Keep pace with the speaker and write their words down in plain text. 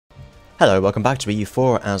Hello, welcome back to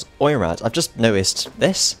EU4 as Oirat. I've just noticed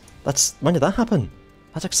this. When did that happen?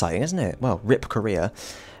 That's exciting, isn't it? Well, RIP Korea.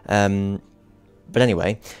 But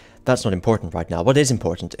anyway, that's not important right now. What is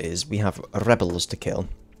important is we have rebels to kill.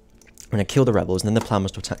 We're going to kill the rebels, and then the plan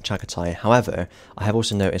was to attack Chagatai. However, I have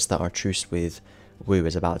also noticed that our truce with Wu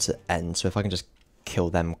is about to end, so if I can just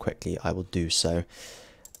kill them quickly, I will do so.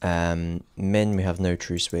 Min we have no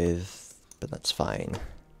truce with, but that's fine.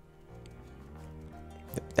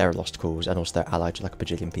 They're lost cause, and also they're allied to like a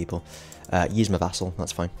bajillion people. Yi's my vassal,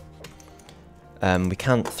 that's fine. We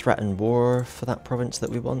can't threaten war for that province that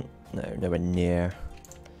we want. No, nowhere near.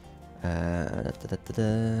 Alright.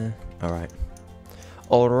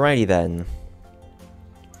 Alrighty then.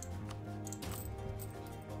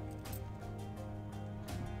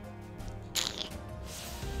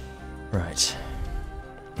 Right.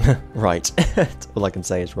 Right. All I can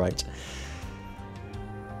say is right.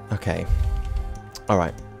 Okay.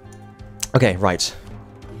 Alright. Okay, right.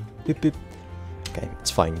 Boop, boop. Okay,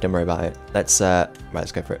 it's fine, don't worry about it. Let's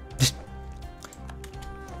let's go for it.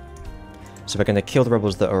 So we're gonna kill the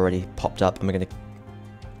rebels that are already popped up, and we're gonna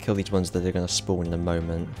kill these ones that are gonna spawn in a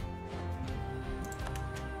moment.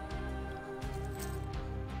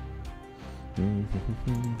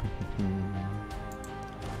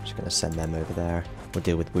 Just gonna send them over there. We'll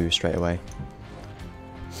deal with Wu straight away.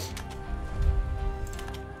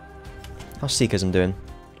 How's Seekism doing?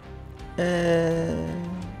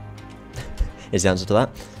 Is the answer to that?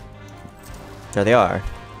 There they are.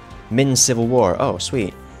 Min Civil War. Oh,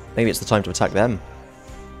 sweet. Maybe it's the time to attack them.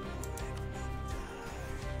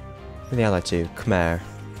 Who are they allied to? Khmer.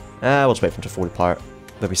 We'll just wait for them to fall apart.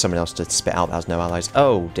 There'll be someone else to spit out that has no allies.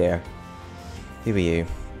 Oh, dear. Who are you?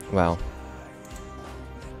 Well.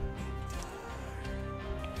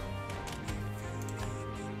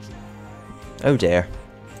 Oh, dear.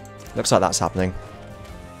 Looks like that's happening.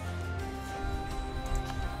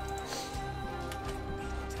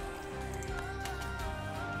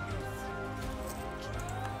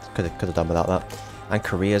 Could have done without that. And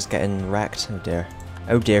Korea's getting wrecked. Oh dear.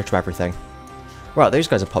 Oh dear to everything. Right, those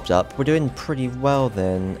guys have popped up. We're doing pretty well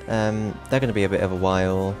then. They're going to be a bit of a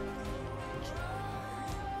while.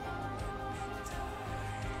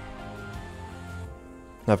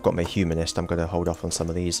 I've got my humanist. I'm going to hold off on some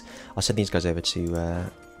of these. I'll send these guys over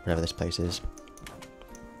to whatever this place is.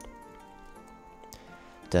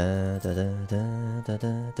 Da, da, da, da, da,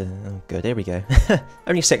 da, da. Oh, good, here we go.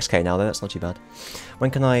 Only 6k now though, that's not too bad. When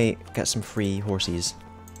can I get some free horses?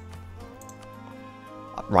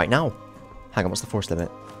 Right now. Hang on, what's the force limit?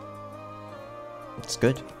 It's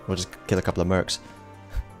good. We'll just kill a couple of mercs.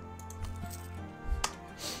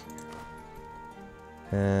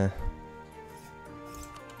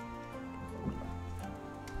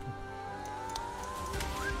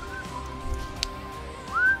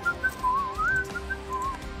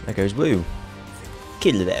 There goes Wu.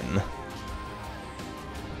 Kill them.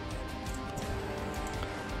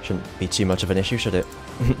 Shouldn't be too much of an issue, should it?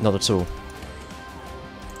 Not at all.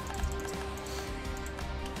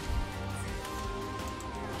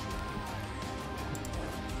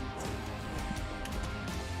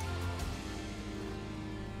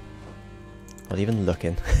 Not even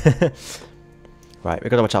looking. Right, we've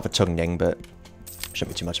got to watch out for Tungning, but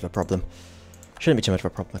shouldn't be too much of a problem. Shouldn't be too much of a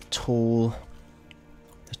problem at all.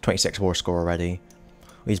 26 war score already.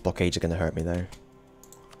 These blockades are going to hurt me though.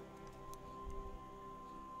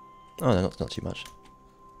 Oh no, not too much.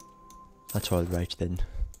 That's all right then.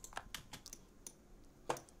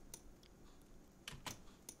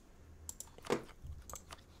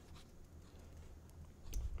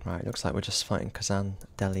 Right, looks like we're just fighting Kazan,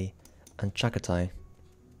 Delhi and Chagatai.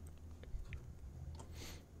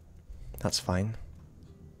 That's fine.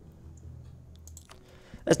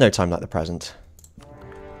 There's no time like the present.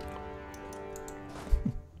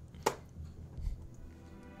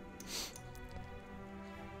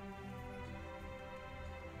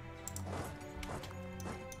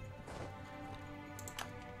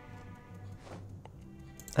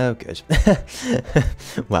 Oh, good.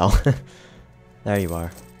 Well, there you are.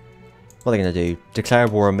 What are they going to do? Declare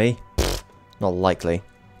war on me? Pfft, not likely.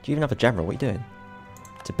 Do you even have a general? What are you doing?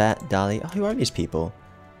 Tibet, Dali. Oh, who are these people?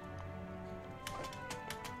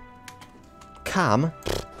 Cam?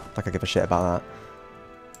 Pfft, like I give a shit about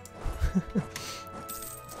that.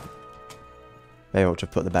 Maybe I'll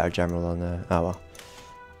just put the better general on there. Oh well.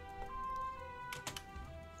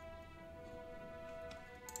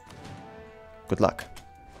 Good luck.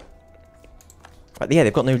 Right, yeah,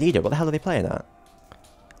 they've got no leader. What the hell are they playing at?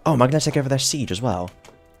 Oh, am I going to take over their siege as well?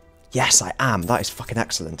 Yes, I am. That is fucking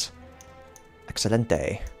excellent.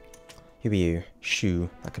 Excelente. Who are you? Shu.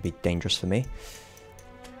 That could be dangerous for me.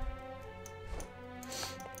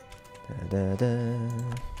 Da, da, da.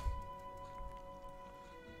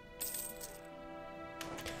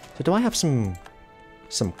 So do I have some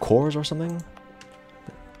cores or something?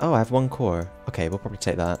 Oh, I have 1 core. Okay, we'll probably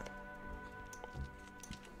take that.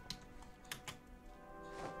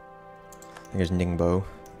 Here's Ningbo.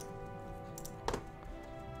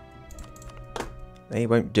 They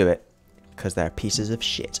won't do it, because they're pieces of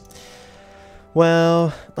shit.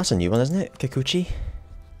 Well, that's a new one, isn't it? Kikuchi?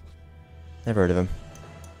 Never heard of him.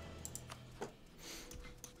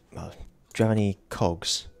 Well, do you have any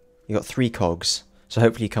cogs? You got 3 cogs, so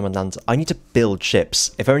hopefully you come and land. I need to build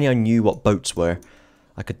ships. If only I knew what boats were,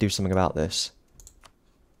 I could do something about this.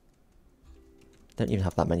 Don't even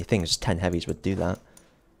have that many things. Just 10 heavies would do that.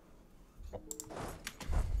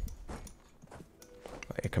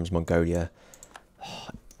 Right, here comes Mongolia.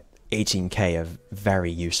 18k are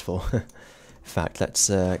very useful. In fact, let's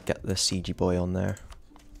get the CG boy on there.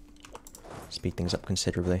 Speed things up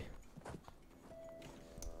considerably.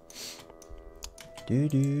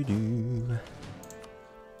 Do.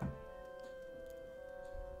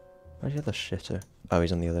 Where's the other shitter? Oh,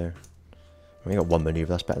 he's on the other. We got 1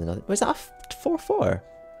 maneuver, that's better than nothing. Was that a 4-4?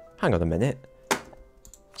 Hang on a minute.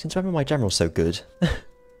 Since when were my generals so good? Where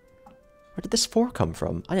did this 4 come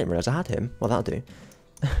from? I didn't realise I had him. Well, that'll do.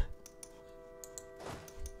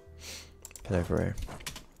 Get over here.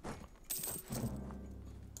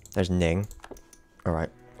 There's Ning. Alright.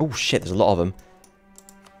 Oh shit, there's a lot of them.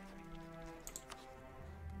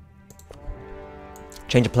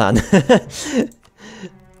 Change of plan.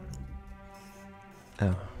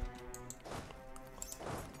 Oh.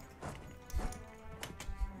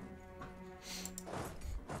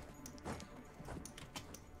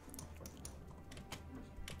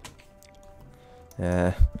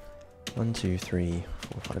 Yeah. 1, 2, 3,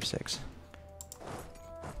 4, 5, 6.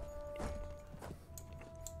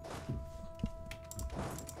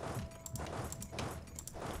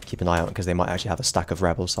 Keep an eye out because they might actually have a stack of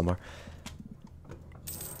rebels somewhere.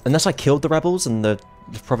 Unless I killed the rebels and the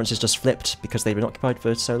provinces just flipped because they've been occupied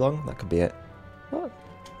for so long, that could be it. What?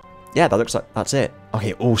 Yeah, that looks like that's it.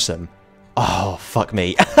 Okay, awesome. Oh, fuck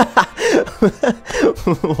me.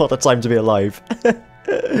 What a time to be alive.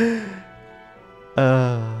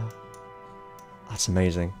 That's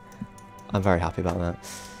amazing. I'm very happy about that.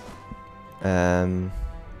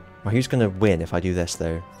 Well, who's going to win if I do this,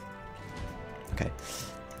 though? Okay.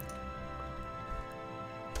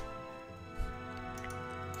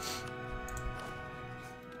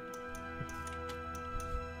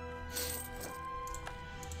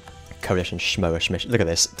 Coalition Schmoa Schmish. Look at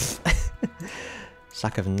this.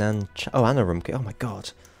 Sack of Nancha. Oh, Anarumke. Oh my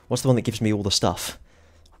god. What's the one that gives me all the stuff?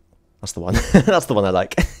 That's the one. That's the one I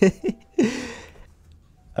like.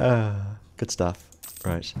 Good stuff.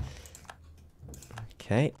 Right.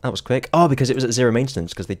 Okay, that was quick. Oh, because it was at 0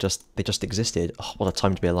 maintenance, because they just existed. Oh, what a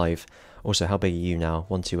time to be alive. Also, how big are you now?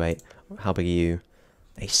 128. How big are you?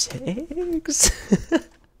 A 6.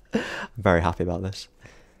 I'm very happy about this.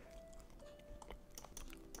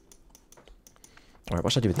 Alright,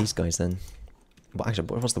 what should I do with these guys then? Well, actually,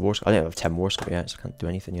 what's the war score? I don't have 10 war score yet, so I can't do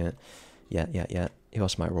anything yet. Yeah. Who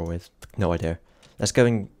else might I roll with? No idea. Let's go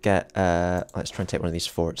and get, let's try and take one of these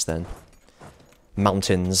forts then.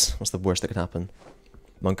 Mountains. What's the worst that could happen?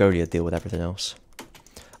 Mongolia deal with everything else.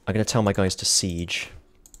 I'm going to tell my guys to siege.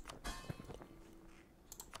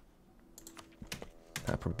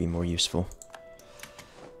 That'd probably be more useful.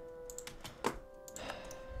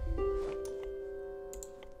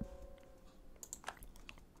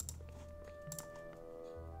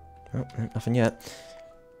 Oh, nothing yet.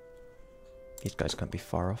 These guys can't be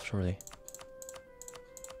far off, surely.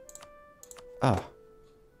 Oh.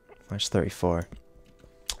 Where's 34?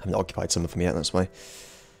 I haven't occupied some of them yet, that's why.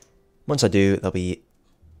 Once I do, they'll be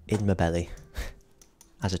in my belly.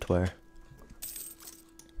 As it were.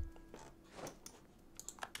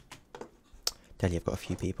 Delhi, I've got a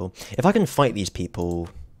few people. If I can fight these people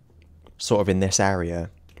sort of in this area,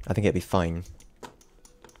 I think it'd be fine.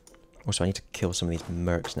 Also, I need to kill some of these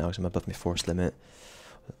mercs now because I'm above my force limit.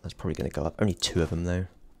 That's probably going to go up. Only 2 of them, though.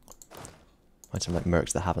 Find some like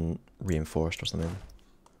mercs that haven't reinforced or something.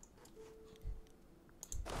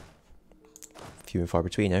 Few and far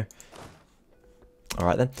between now.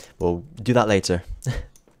 Alright then, we'll do that later.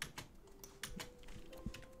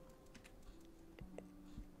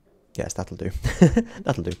 Yes, that'll do.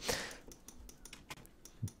 That'll do.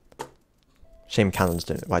 Shame cannons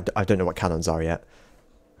don't... Well, I don't know what cannons are yet.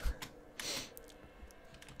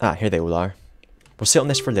 Ah, here they all are. We'll sit on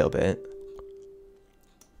this for a little bit.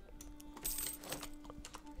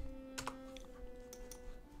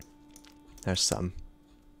 There's some.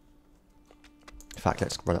 In fact,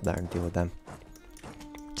 let's run up there and deal with them.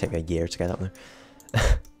 take me a year to get up there.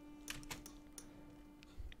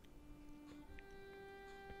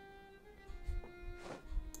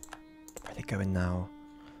 Where are they going now?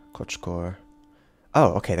 Kochkor.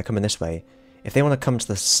 Oh, okay, they're coming this way. If they want to come to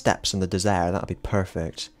the steppes and the desert, that'd be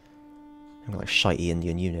perfect. I've got like shitey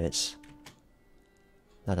Indian units.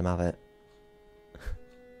 Let them have it.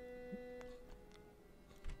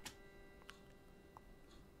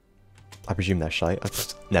 I presume they're shite. I've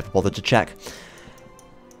just never bothered to check.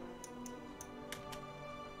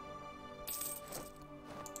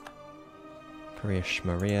 Korea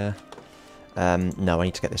Shmaria. No, I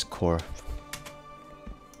need to get this core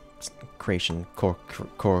creation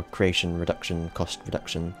reduction, cost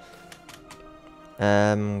reduction.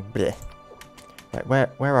 Bleh. Right,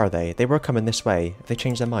 where are they? They were coming this way. Have they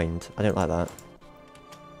changed their mind? I don't like that.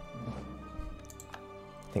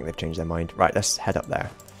 I think they've changed their mind. Right, let's head up there.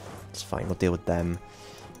 It's fine, we'll deal with them.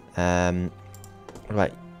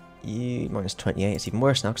 Right, you minus 28. It's even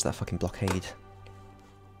worse now because of that fucking blockade.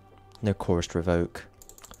 No cores to revoke.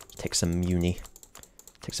 Take some Muni.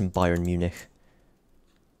 Take some Bayern Munich.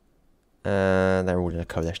 They're all in a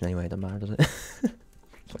coalition anyway, doesn't matter, does it?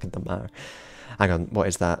 Fucking doesn't matter. Hang on, what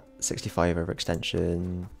is that? 65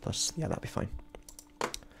 overextension plus, yeah, that'll be fine.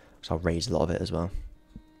 So I'll raise a lot of it as well.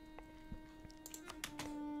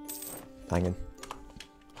 Banging.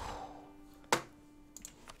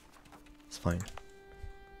 It's fine.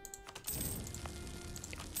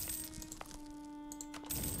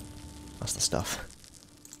 That's the stuff.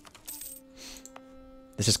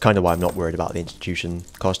 This is kind of why I'm not worried about the institution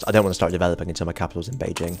cost. I don't want to start developing until my capital's in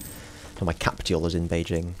Beijing. Until my capital is in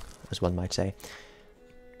Beijing, as one might say.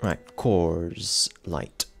 Right, cores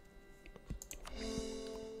light.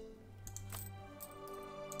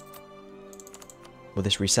 Will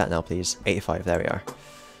this reset now, please? 85, there we are.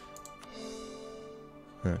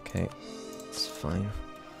 Okay, it's fine.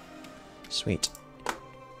 Sweet.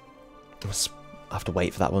 I'll have to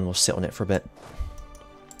wait for that one, we'll sit on it for a bit.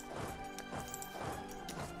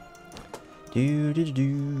 I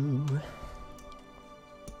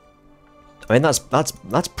mean,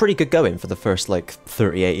 that's pretty good going for the first, like,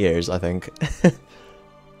 38 years, I think.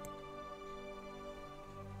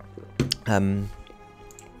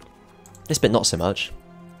 This bit not so much.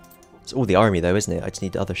 It's all the army though, isn't it? I just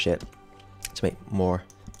need other shit to make more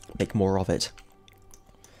of it.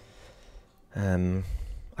 I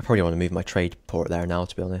probably want to move my trade port there now,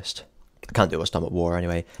 to be honest. I can't do it whilst I'm at war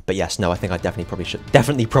anyway. But yes, no, I think I definitely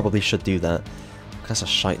probably should do that. That's a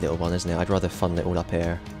shite little one, isn't it? I'd rather fund it all up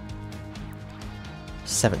here.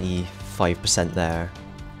 75% there.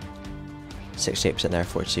 68% there,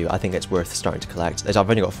 42. I think it's worth starting to collect. I've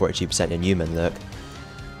only got 42% in Newman, look.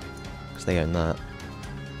 Because they own that.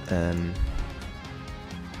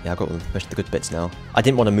 Yeah, I got most of the good bits now. I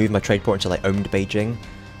didn't want to move my trade port until I owned Beijing.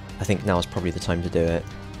 I think now is probably the time to do it.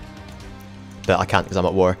 But I can't because I'm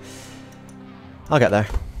at war. I'll get there.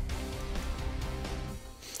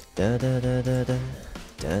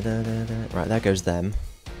 Right, there goes them.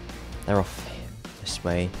 They're off this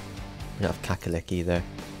way. We don't have Kakalik either.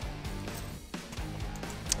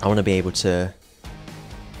 I want to be able to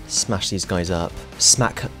smash these guys up.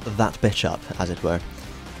 Smack that bitch up, as it were.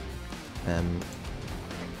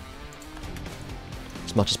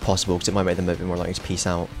 As much as possible, because it might make them a bit more likely to peace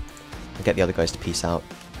out. And get the other guys to peace out.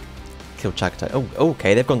 Kill Chagatai. Oh,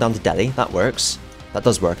 okay, they've gone down to Delhi. That works. That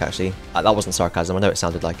does work, actually. That wasn't sarcasm. I know it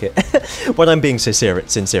sounded like it. When I'm being sincere,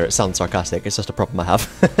 it sounds sarcastic. It's just a problem I have.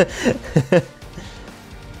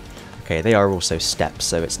 Okay, they are also steppes,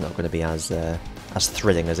 so it's not going to be as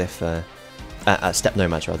thrilling as if... steppe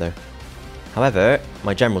nomads, rather. However,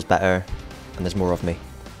 my general's better, and there's more of me.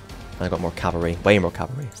 And I got more cavalry. Way more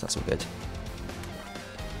cavalry, so that's all good.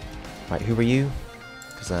 Right, who are you?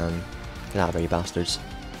 Kazan. Get out of here, you bastards.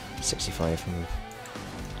 65.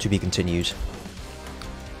 To be continued.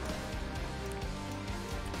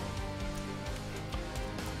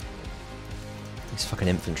 These fucking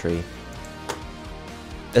infantry.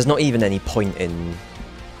 There's not even any point in...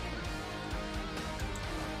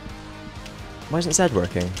 Why isn't Z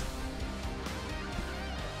working?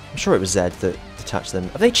 I'm sure it was Z that detached them.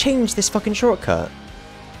 Have they changed this fucking shortcut?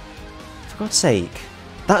 For God's sake.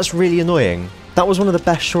 That's really annoying. That was one of the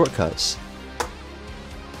best shortcuts.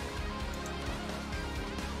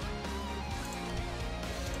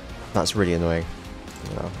 That's really annoying.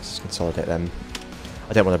 Well, let's just consolidate them.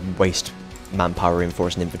 I don't want to waste manpower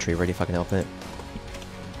reinforcing infantry, really, if I can help it.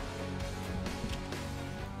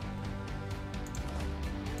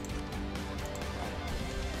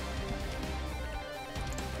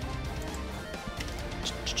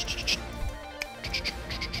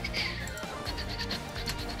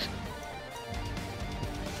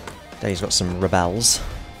 Day's got some rebels.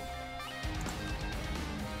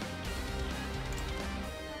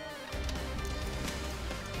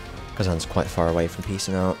 Kazan's quite far away from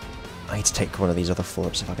peacing out. I need to take one of these other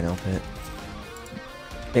forts if I can help it.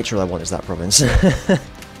 Literally all I want is that province. I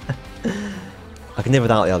can live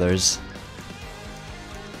without the others.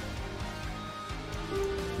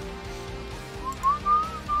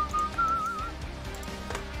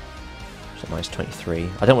 So minus 23.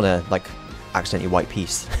 I don't want to, like, accidentally wipe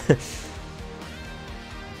peace.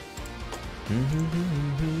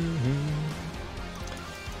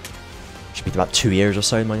 Should be about 2 years or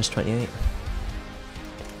so, minus 28.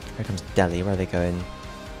 Here comes Delhi, where are they going?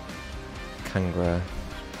 Kangra.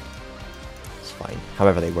 It's fine.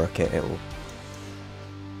 However they work it, it'll...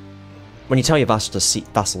 When you tell your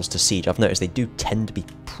vassals to siege, I've noticed they do tend to be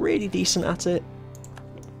pretty decent at it.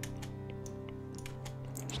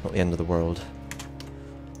 It's not the end of the world.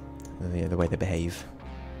 The way they behave.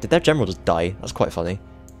 Did their general just die? That's quite funny.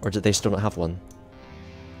 Or did they still not have one?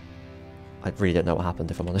 I really don't know what happened,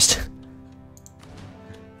 if I'm honest.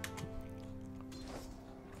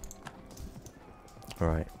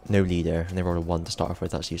 Alright, no leader, and they rolled a 1 to start off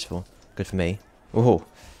with, that's useful. Good for me. Oh!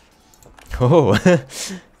 Oh!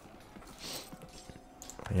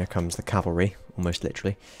 Here comes the cavalry, almost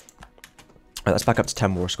literally. Right, let's back up to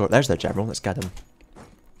 10 war score. There's their general, let's get him.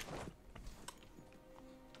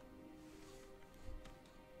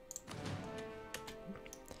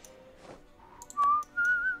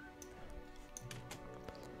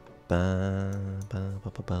 Ba, ba, ba,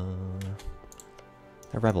 ba, ba.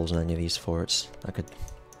 There are rebels in any of these forts. That could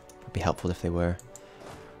be helpful if they were.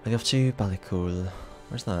 Where are they off to? Balikul.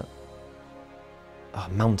 Where's that? Oh,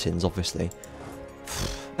 mountains, obviously.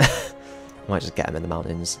 I might just get them in the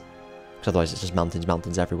mountains. Because otherwise it's just mountains,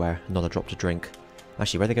 mountains everywhere. Not a drop to drink.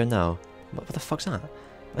 Actually, where are they going now? What the fuck's that?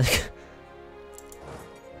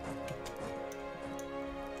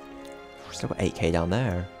 Still got 8k down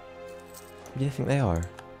there. Who do you think they are?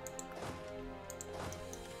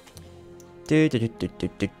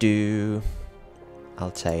 Do.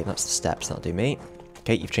 I'll take. That's the steps. That'll do me.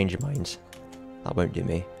 Okay, you've changed your mind. That won't do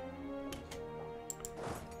me.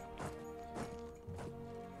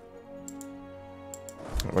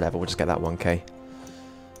 Whatever. We'll just get that 1k.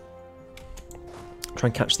 Try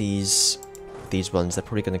and catch these ones. They're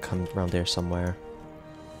probably going to come around here somewhere.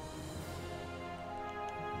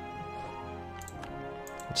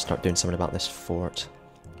 Let's start doing something about this fort.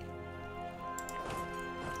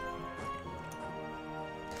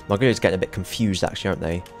 Mongolia is getting a bit confused, actually, aren't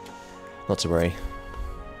they? Not to worry.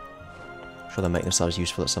 I'm sure they'll make themselves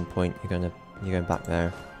useful at some point. You're going back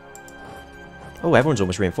there. Oh, everyone's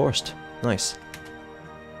almost reinforced. Nice.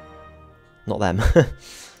 Not them. They're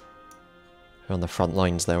on the front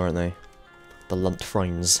lines, though, aren't they? The Lunt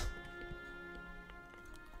Frines.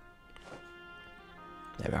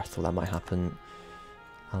 There we are. I thought that might happen.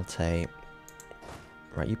 I'll take.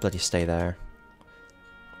 Right, you bloody stay there.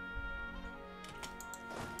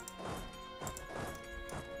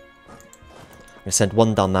 I'm going to send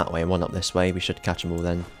one down that way and one up this way. We should catch them all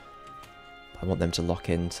then. I want them to lock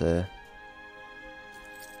into...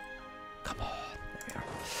 Come on. There we are.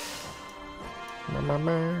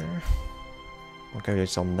 I'll go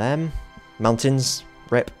on them. Mountains.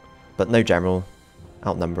 Rip. But no general.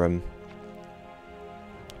 Outnumber them.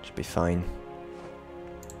 Should be fine.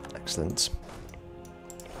 Excellent.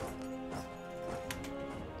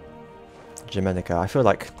 Germanica. I feel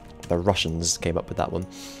like the Russians came up with that one.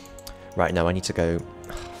 Right, now I need to go...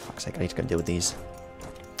 Oh, fuck's sake, I need to go and deal with these.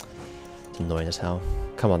 It's annoying as hell.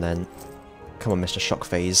 Come on then. Come on, Mr.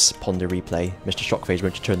 Shockphase. Ponder replay. Mr. Shockphase,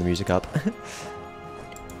 won't you turn the music up?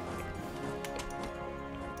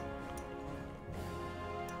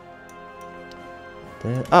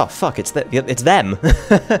 Oh, fuck, it's them!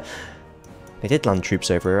 They did land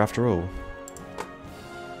troops over here after all.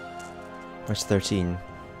 Where's 13?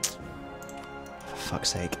 For fuck's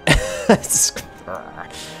sake.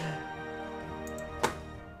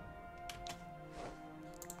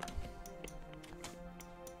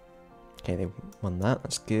 Okay, they won that.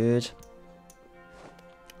 That's good.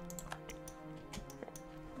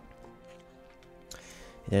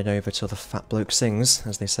 Head over till the fat bloke sings,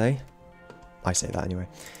 as they say. I say that anyway.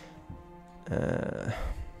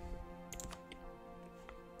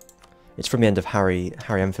 It's from the end of Harry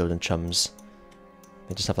Enfield and Chums.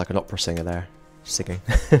 They just have like an opera singer there singing.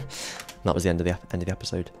 That was the end of the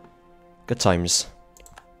episode. Good times,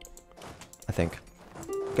 I think.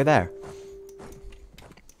 Go there.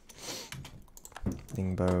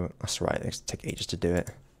 Lingbo. That's right. It take ages to do it.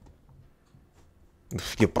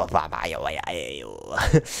 That's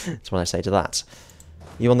what I say to that.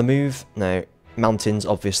 You on the move? No. Mountains,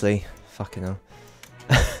 obviously. Fucking hell.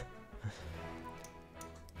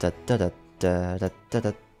 Da, da, da, da, da, da,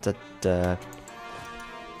 da, da, da.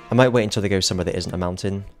 I might wait until they go somewhere that isn't a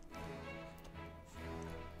mountain.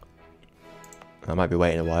 I might be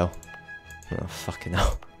waiting a while. Oh, fucking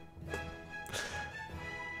hell.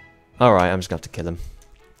 Alright, I'm just gonna have to kill him.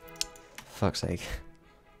 Fuck's sake.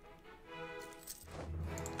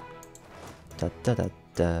 Da, da, da,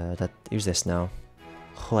 da, da. Who's this now?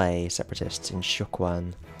 Hui separatists in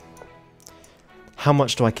Shukwan. How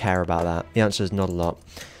much do I care about that? The answer is not a lot.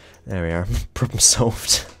 There we are. Problem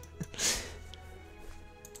solved.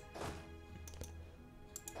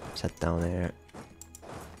 Let's head down here.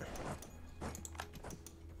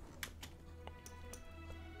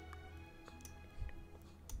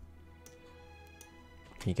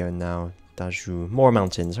 Where you going now? Daju. More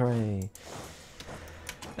mountains, hooray!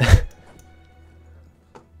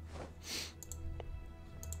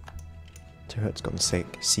 Turhut's gone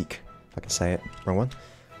seek, if I can say it. Wrong one.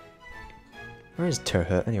 Where is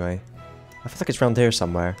Turhut anyway? I feel like it's around here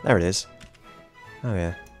somewhere. There it is. Oh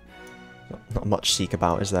yeah. Not much seek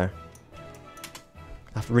about, is there?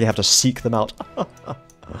 I really have to seek them out.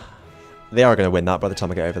 They are going to win that by the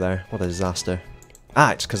time I get over there. What a disaster.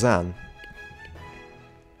 Ah, it's Kazan.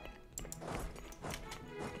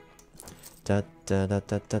 Da da da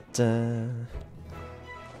da da da.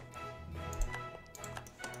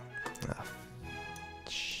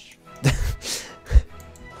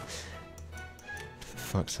 For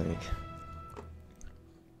fuck's sake.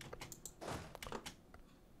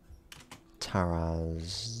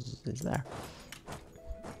 Taraz is there.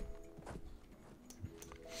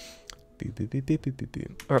 Boo boo boo boo boo boo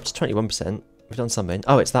boo. We're up to 21%. We've done something.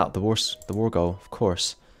 Oh, it's that, the war goal, of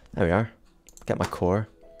course. There we are. Get my core.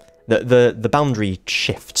 The boundary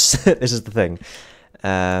shifts. This is the thing.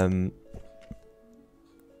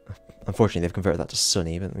 Unfortunately, they've converted that to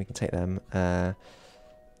Sunny, but we can take them.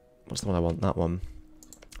 What's the one I want? That one.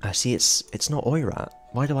 See, it's not Oirat.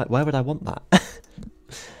 Why would I want that?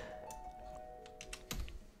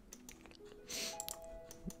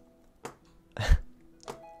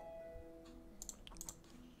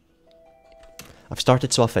 I've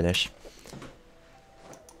started, so I'll finish.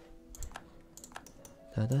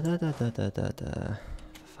 Da, da, da, da, da, da, da, da.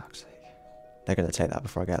 For fuck's sake. They're going to take that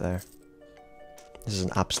before I get there. This is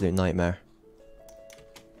an absolute nightmare.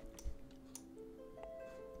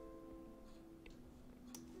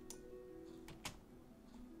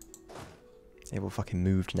 They all fucking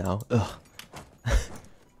moved now. Ugh.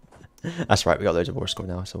 That's right, we got loads of war score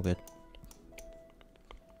now, it's all good.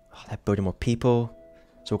 Oh, they're building more people.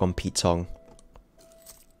 It's all gone Pete Tong.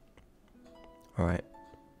 Alright.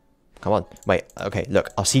 Come on. Wait, okay, look,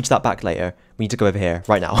 I'll siege that back later. We need to go over here,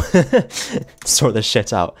 right now. Sort this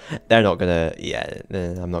shit out. They're not gonna... Yeah,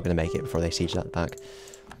 I'm not gonna make it before they siege that back.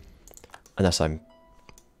 Unless I'm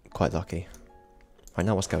quite lucky. Right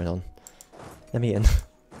now, what's going on? Let me in.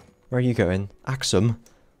 Where are you going? Axum?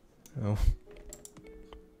 Oh.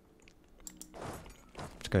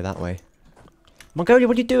 Let's go that way. Mongolia,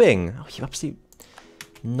 what are you doing? Oh, you absolute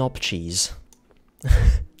knob cheese.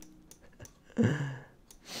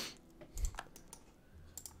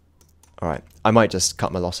 Alright, I might just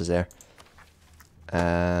cut my losses here.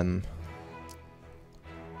 Double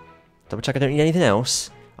check I don't need anything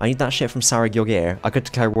else. I need that shit from Saragyorgir. I could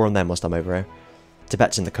declare war on them whilst I'm over here.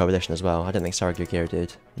 Tibet's in the coalition as well. I don't think Saragyorgir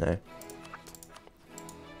did. No.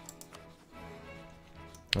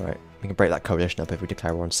 Alright, we can break that coalition up if we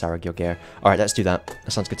declare war on Saragyorgir. Alright, let's do that.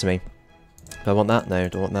 That sounds good to me. Do I want that? No.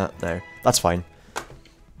 Do I want that? No. That's fine.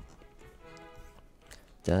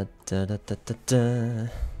 Da da da da da da.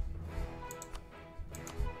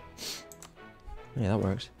 Yeah, that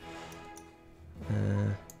works.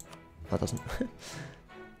 That doesn't.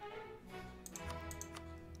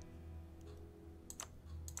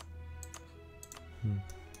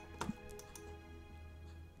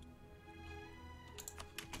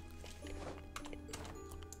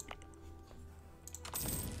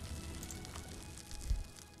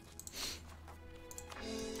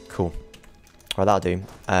 Cool. Alright, that'll do.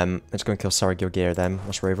 Let's go and kill Saragyorgir then,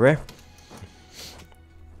 once we're over here.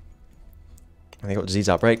 They got disease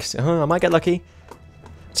outbreaks. I might get lucky.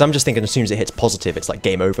 So I'm just thinking as soon as it hits positive, it's like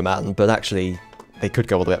game over, man. But actually, they could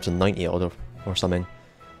go all the way up to 90 odd or something.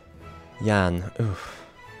 Yan. Oof.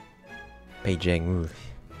 Beijing. Oof.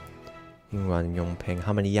 Yuan Yongping.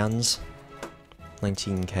 How many Yans?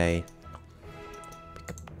 19k.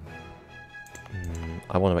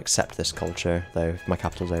 I want to accept this culture, though. If my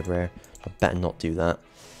capital's over here, I better not do that.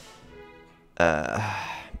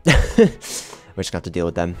 We're just going to have to deal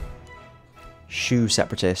with them. Shu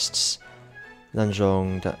separatists.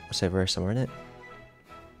 Nanjong, that's over here somewhere, isn't it?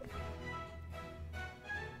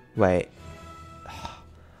 Wait.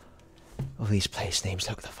 All these place names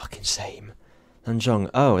look the fucking same. Nanjong,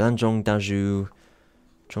 oh, Nanjong, Daju,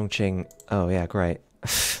 Chongqing. Oh yeah, great.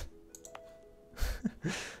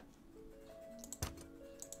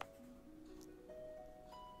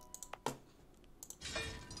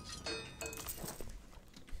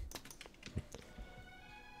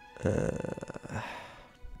 Yeah.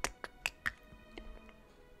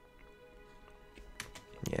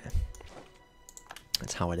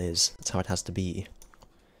 That's how it is. That's how it has to be.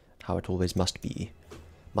 How it always must be.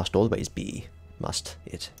 Must always be. Must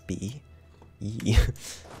it be? Yee.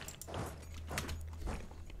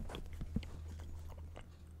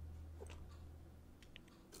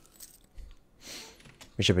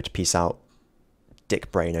 We should be able to piece out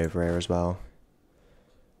Dick Brain over here as well.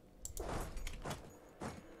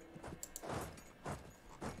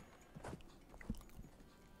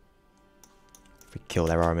 If we kill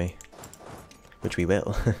their army. Which we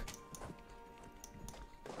will.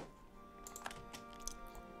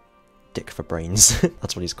 Dick for brains.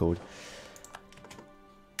 That's what he's called.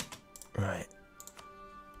 Right.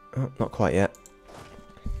 Oh, not quite yet.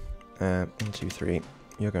 1, 2, 3.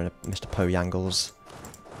 You're going to Mr. Po Yangles.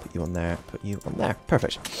 Put you on there. Put you on there.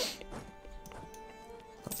 Perfect.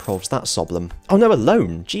 That proves that soblum. Oh no, a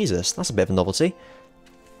loan! Jesus, that's a bit of a novelty.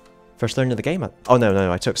 First loan of the game? Oh no,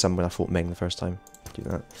 no, I took some when I fought Ming the first time. Do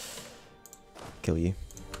that. Kill you.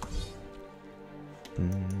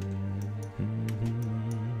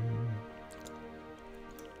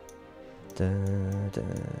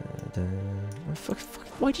 Oh, fuck,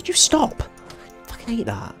 why did you stop? I fucking hate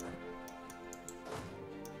that.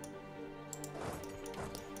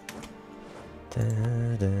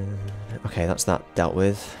 Okay, that's that dealt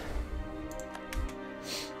with.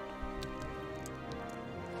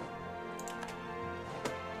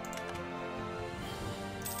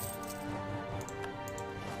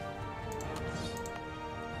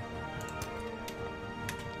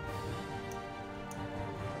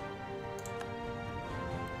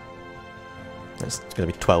 It's going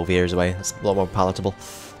to be 12 years away. That's a lot more palatable.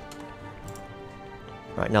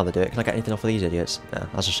 Right, now they do it. Can I get anything off of these idiots? No,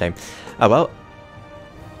 that's a shame. Oh well.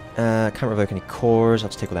 Can't revoke any cores. I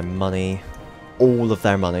have to take all their money. All of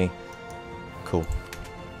their money. Cool.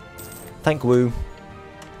 Thank Wu.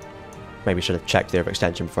 Maybe I should have checked the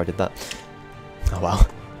overextension before I did that. Oh well.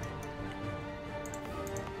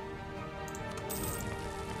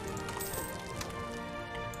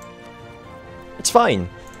 It's fine.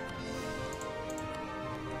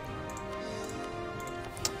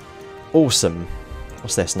 Awesome.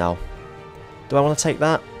 What's this now? Do I want to take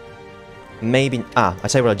that? Maybe... Ah, I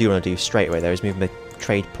tell you what I do want to do straight away there is move my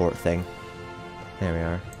trade port thing. There we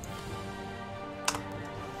are.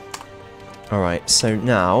 Alright, so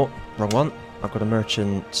now... Wrong one. I've got a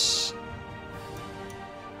merchant...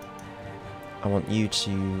 I want you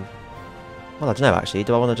to... Well, I don't know actually.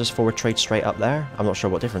 Do I want to just forward trade straight up there? I'm not sure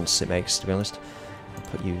what difference it makes, to be honest. I'll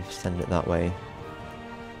put you... Send it that way.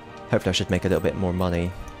 Hopefully I should make a little bit more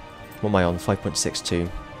money. What am I on? 5.62.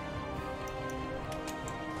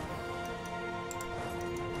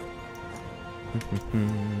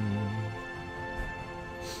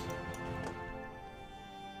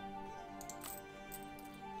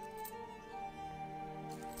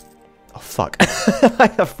 Oh fuck.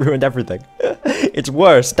 I have ruined everything. It's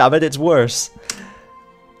worse, damn it, it's worse.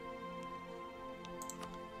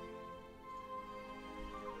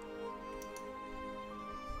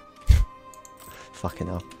 Fucking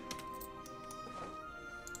hell.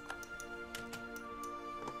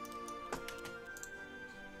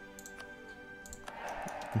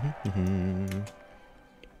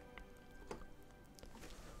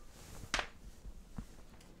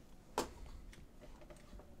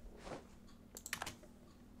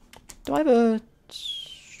 Do I have a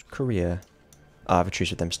Korea? Oh, I have a truce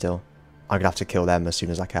with them still. I'm gonna have to kill them as soon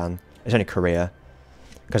as I can. It's only Korea.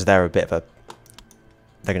 Because they're a bit of a...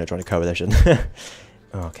 They're gonna join a coalition.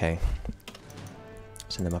 Okay.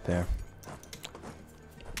 Send them up there.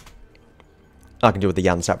 Oh, I can deal with the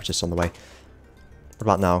Yan separatists on the way. What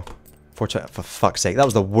about now? For fuck's sake, that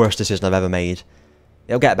was the worst decision I've ever made.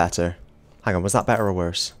 It'll get better. Hang on, was that better or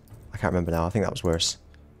worse? I can't remember now. I think that was worse.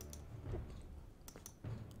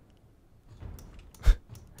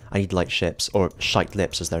 I need light ships, or shite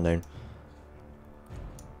lips as they're known.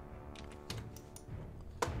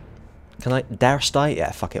 Can I dare stay?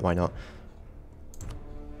 Yeah, fuck it, why not?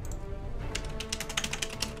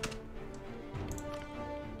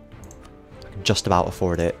 I can just about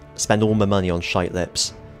afford it. Spend all my money on shite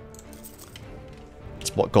lips.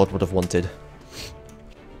 It's what God would have wanted.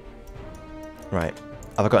 Right.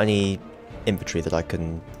 Have I got any infantry that I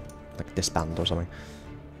can, like, disband or something?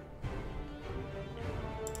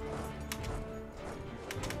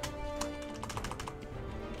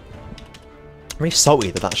 I'm really salty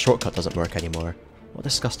that that shortcut doesn't work anymore. What a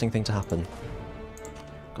disgusting thing to happen.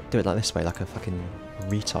 Got to do it like this way, like a fucking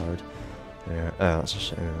retard. Oh, that's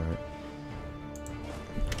just... right.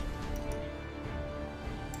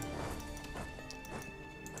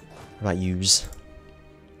 Right, use.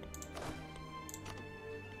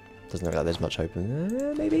 Doesn't look like there's much hope.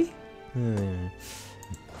 Maybe? Hmm.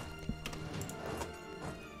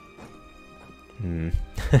 Hmm.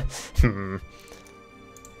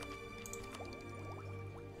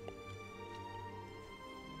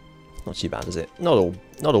 Not too bad, is it? Not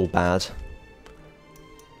all bad.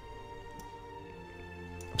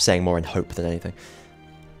 I'm saying more in hope than anything.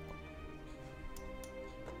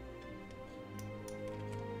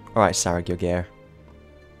 Alright, Sarah Gilgair.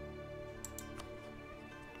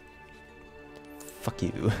 Fuck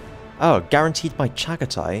you. Oh, guaranteed by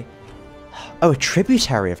Chagatai? Oh, a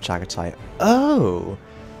tributary of Chagatai. Oh!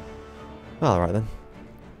 Well, alright then.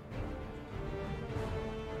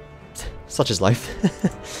 Such is life.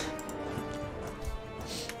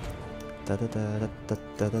 Da da da da da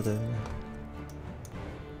da da da.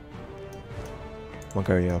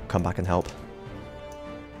 Mongolia, come back and help.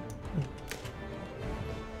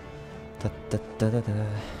 Da, da, da, da, da.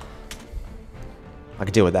 I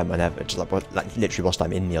could deal with them whenever, just like literally whilst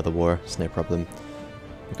I'm in the other war, it's no problem.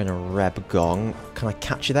 We're gonna Reb Gong. Can I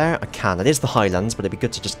catch you there? I can. It is the Highlands, but it'd be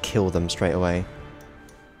good to just kill them straight away.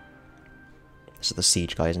 This is the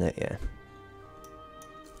siege guy, isn't it? Yeah.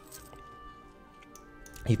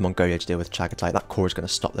 Leave Mongolia to deal with Chagatai. That core is going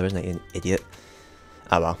to stop though, isn't it, you idiot?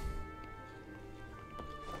 Oh well.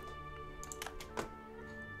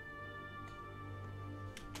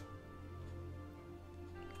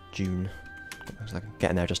 June. Looks like I'm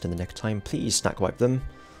getting there just in the nick of time. Please stack wipe them.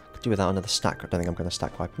 Could do without another stack. I don't think I'm going to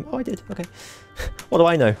stack wipe them. Oh, I did. Okay. What do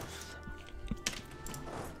I know?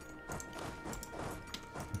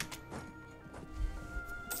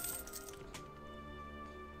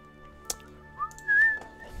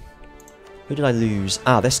 Who did I lose?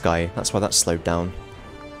 Ah, this guy. That's why that slowed down.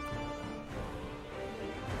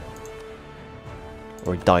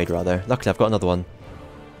 Or he died, rather. Luckily, I've got another one.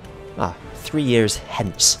 Ah, 3 years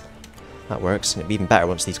hence. That works. And it'd be even better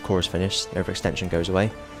once these cores finish. The overextension goes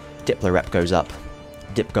away. Diplo rep goes up.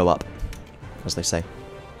 Dip go up, as they say.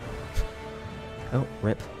 Oh,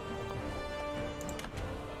 rip.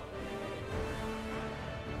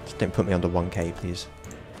 Just don't put me under 1k, please.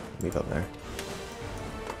 Move up there.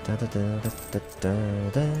 Da, da, da, da, da,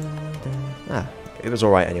 da, da. Ah, it was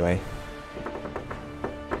alright anyway.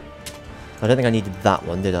 I don't think I needed that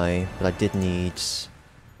one, did I? But I did need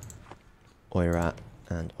Oirat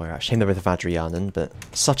and Oirat. Shame they're with Vajrayanan, but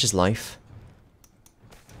such is life.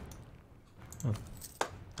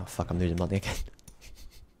 Oh fuck, I'm losing money again.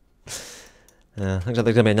 Looks like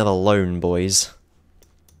there's gonna be another lone boys.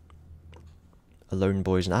 A lone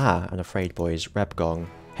boys and an afraid boys. Rebgong.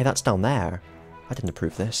 Hey, that's down there. I didn't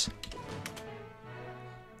approve this.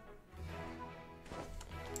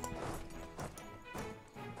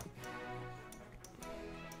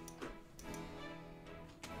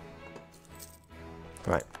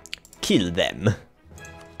 Right. Kill them.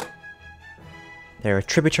 They're a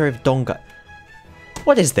tributary of Donga.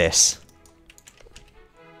 What is this?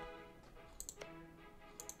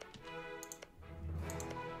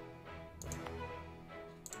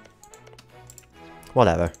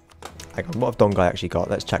 Whatever. Hang on, what have Dongai actually got?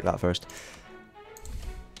 Let's check that first.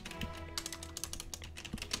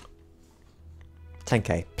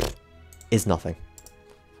 10k. Is nothing.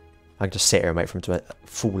 I can just sit here and wait for him to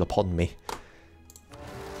fall upon me.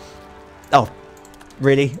 Oh,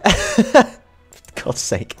 really? For God's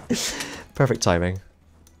sake. Perfect timing.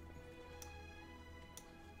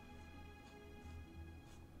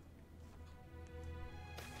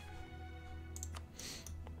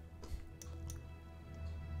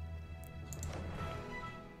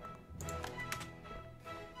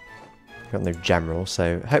 Got no general,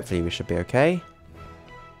 so hopefully we should be okay.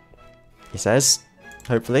 He says,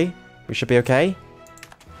 hopefully we should be okay.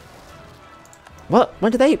 What?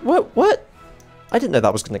 When did they? What? I didn't know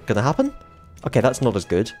that was gonna happen. Okay, that's not as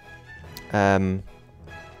good. Okay,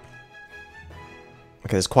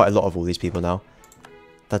 there's quite a lot of all these people now.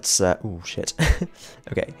 That's oh shit.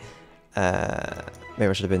 Okay. Maybe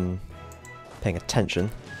I should have been paying attention.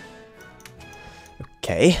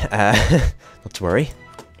 Okay. Not to worry.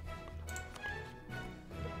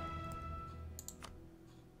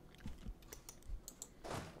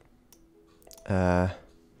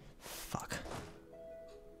 Fuck.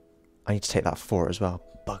 I need to take that fort as well.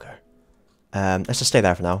 Bugger. Let's just stay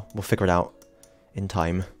there for now. We'll figure it out in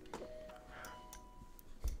time.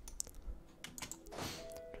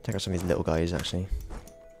 Take out some of these little guys, actually.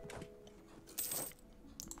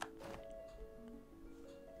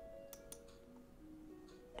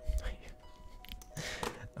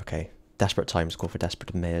 Okay. Desperate times call for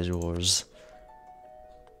desperate measures.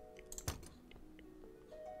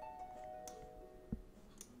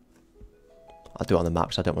 I'll do it on the map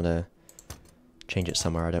because I don't want to change it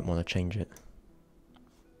somewhere I don't want to change it.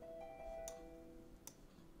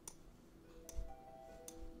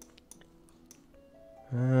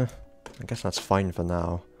 I guess that's fine for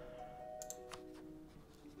now.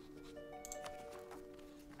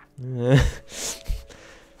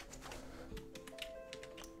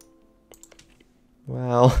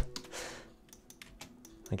 Well,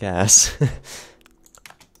 I guess. They're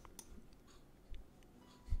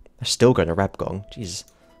still going to Rebgong. Jeez,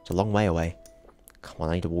 it's a long way away. Come on,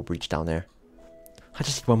 I need a wall breach down there. I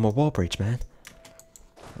just need one more wall breach, man.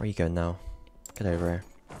 Where are you going now? Get over here.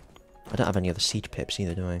 I don't have any other siege pips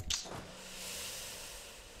either, do I?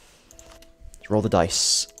 Let's roll the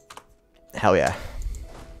dice. Hell yeah.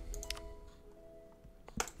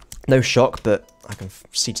 No shock, but I can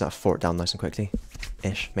siege that fort down nice and quickly.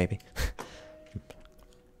 Ish, maybe. Oh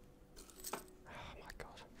my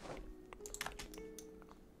god.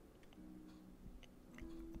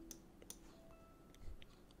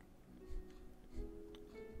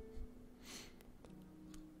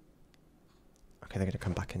 Okay, they're gonna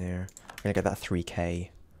come back in here. I'm gonna get that 3k.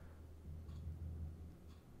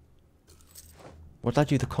 What did I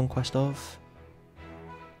do the conquest of?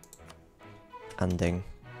 Anding.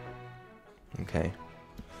 Okay.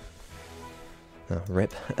 Oh,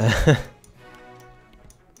 rip.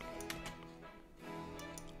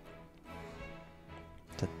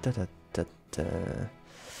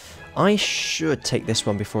 I should take this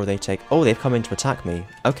one before they take... Oh, they've come in to attack me.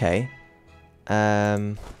 Okay.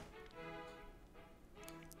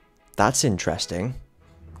 That's interesting.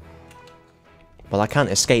 Well, I can't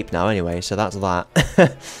escape now anyway, so that's that.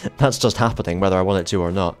 That's just happening, whether I want it to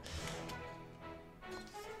or not.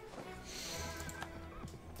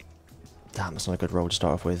 Damn, that's not a good roll to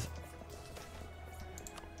start off with.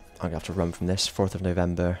 I'm gonna have to run from this. 4th of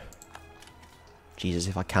November. Jesus,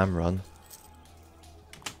 if I can run.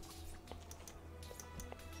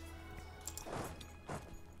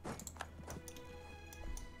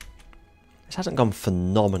 This hasn't gone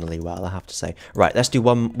phenomenally well, I have to say. Right, let's do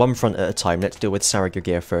one front at a time. Let's deal with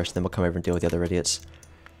Saragir first, then we'll come over and deal with the other idiots.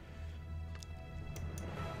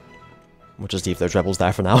 We'll just leave those rebels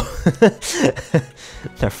there for now.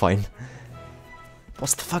 They're fine. What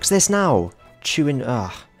the fuck's this now? Chewing...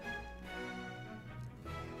 ah.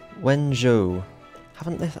 Wenzhou.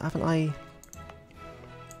 Haven't I...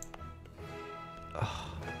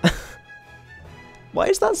 Oh. Why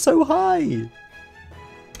is that so high?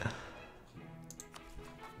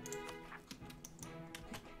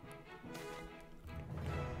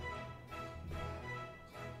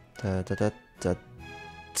 No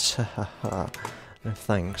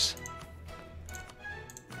thanks.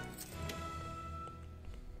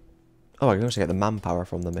 Oh, I can also get the manpower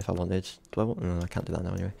from them if I wanted. Do I want? No, I can't do that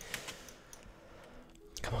now anyway.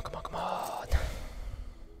 Come on, come on, come on.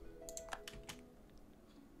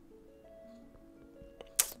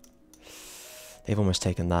 They've almost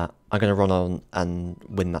taken that. I'm going to run on and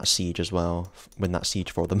win that siege as well. Win that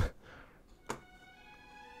siege for them.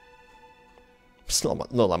 It's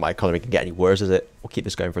not like my economy can get any worse, is it? We'll keep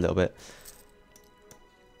this going for a little bit.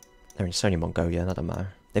 They're in Sony Mongolia, that doesn't matter.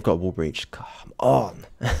 They've got a wall breach. Come on.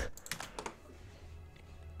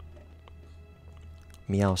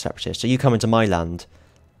 Meow separatists. Are you coming to my land?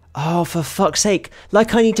 Oh, for fuck's sake.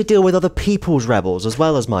 Like I need to deal with other people's rebels as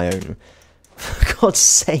well as my own. For God's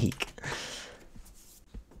sake.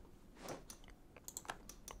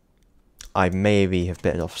 I maybe have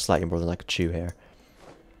bitten off slightly more than I could chew here.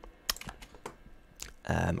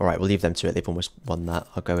 Alright, we'll leave them to it. They've almost won that.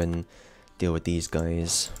 I'll go and deal with these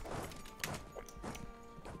guys.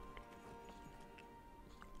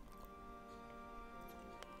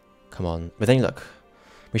 Come on. With any luck,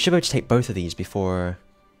 we should be able to take both of these before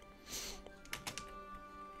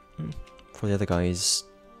the other guys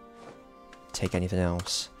take anything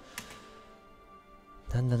else.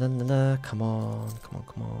 Na, na, na, na, na. Come on, come on,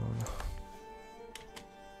 come on.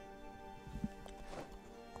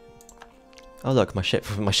 Oh look, my ships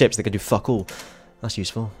they can do fuck all. That's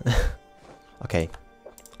useful. Okay.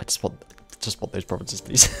 I just want those provinces,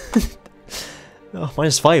 please. Oh,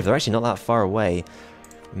 -5, they're actually not that far away.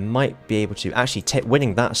 Might be able to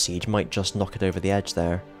winning that siege might just knock it over the edge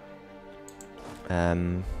there.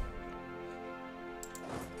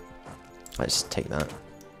 Let's take that.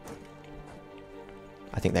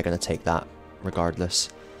 I think they're going to take that regardless.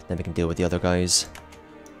 Then we can deal with the other guys.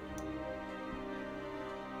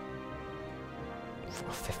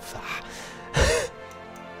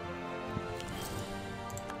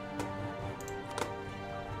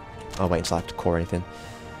 I'll wait until I have to core anything.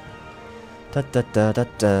 Da da da da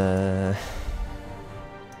da.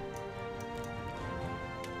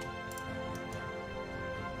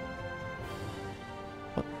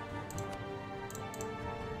 What?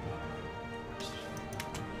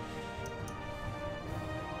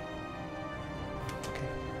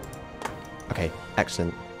 Okay. Okay,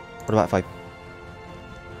 excellent. What about if I'm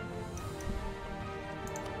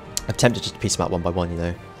tempted just to piece them out one by one, you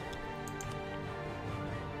know.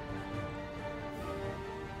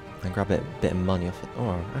 And grab a bit of money off it.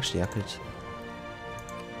 Oh, actually I could...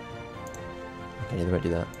 Okay, yeah, they won't do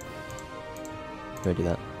that. They won't do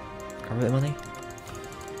that. Grab a bit of money.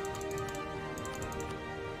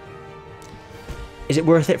 Is it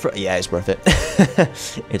worth it for... Yeah, it's worth it.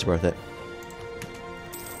 It's worth it.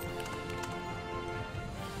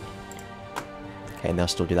 Okay, and they'll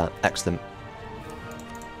still do that. Excellent.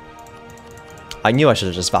 I knew I should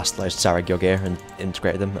have just vassalized Sarag and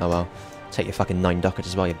integrated them. Oh well. Take your fucking 9 ducats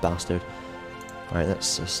as well, you bastard. Alright,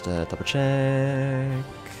 let's just double check.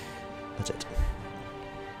 That's it.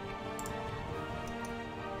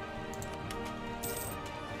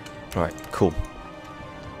 Alright, cool.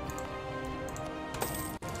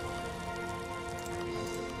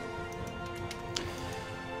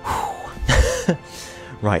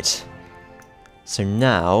 Right. So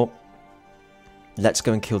now, let's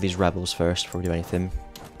go and kill these rebels first before we do anything.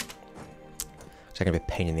 They're going to be a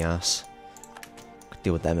pain in the ass. Could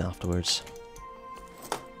deal with them afterwards.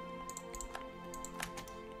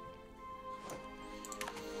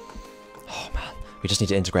 Oh man, we just need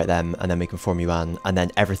to integrate them and then we can form Yuan and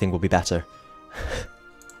then everything will be better.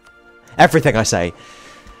 Everything I say!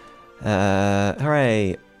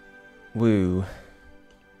 Hooray! Woo.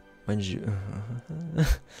 When's you...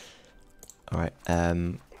 Alright,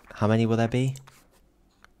 how many will there be?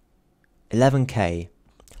 11k.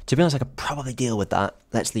 To be honest, I could probably deal with that.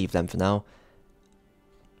 Let's leave them for now.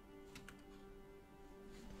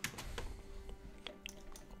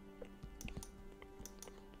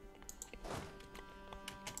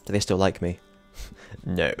 Do they still like me?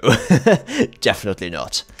 No. Definitely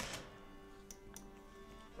not.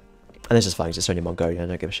 And this is fine, because it's only Mongolia. I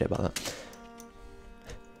don't give a shit about that.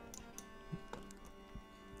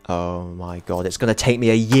 Oh my god, it's going to take me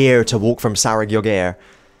a year to walk from Sarag.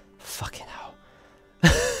 Fucking hell.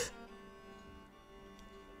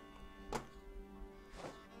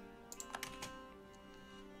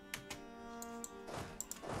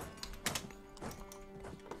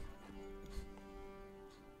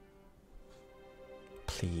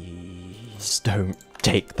 Please don't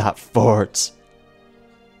take that fort.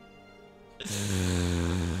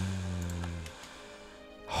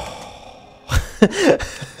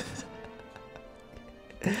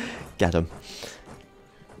 Get him.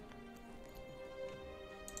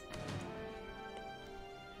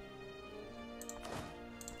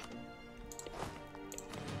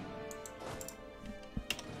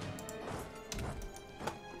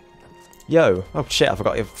 Yo, oh shit, I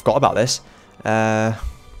forgot about this. I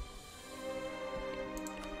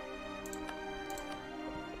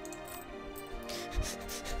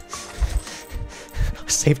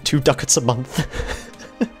save 2 ducats a month.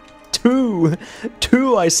 Two,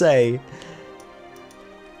 I say.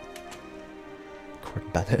 Gordon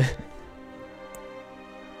Bennett.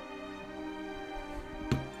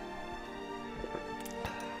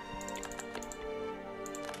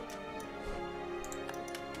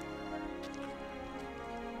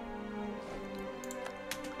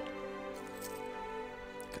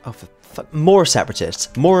 Oh, more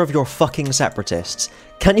separatists. More of your fucking separatists.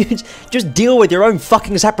 Can you just deal with your own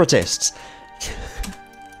fucking separatists?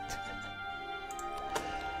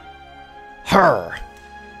 Her.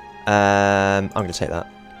 I'm gonna take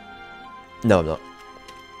that. No, I'm not.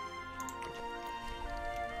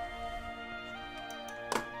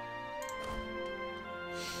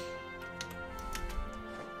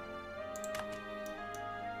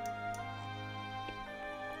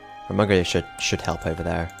 Mongolia should help over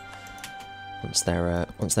there. Once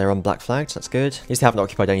they're on black flags, that's good. At least they haven't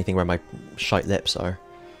occupied anything where my shite lips are.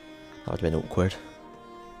 That would have been awkward.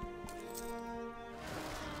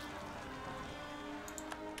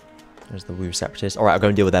 There's the Wu separatists. Alright, I'll go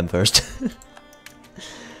and deal with them first.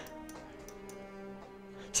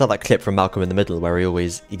 It's not that clip from Malcolm in the Middle where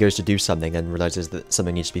he goes to do something and realises that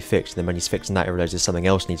something needs to be fixed. And then when he's fixing that, he realises something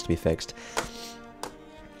else needs to be fixed.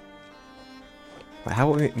 Right,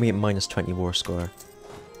 how are we at minus 20 war score?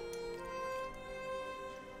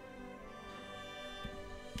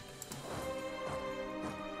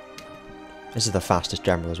 This is the fastest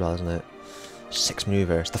general as well, isn't it? 6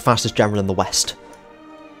 maneuvers. The fastest general in the West.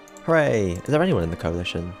 Hooray! Is there anyone in the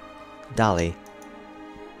coalition? Dali.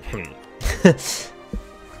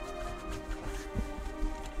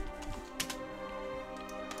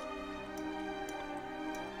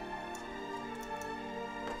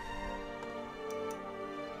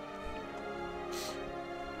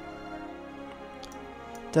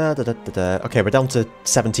 Da, da, da, da, da. Okay, we're down to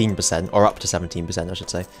 17%, or up to 17%, I should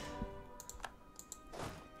say.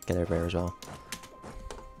 Get over here as well.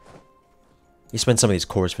 You spend some of these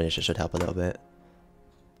cores finished, it should help a little bit.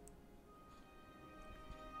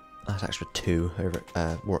 That's extra 2 over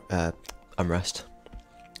unrest.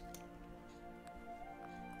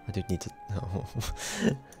 I do need to. Oh.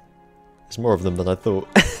 There's more of them than I thought.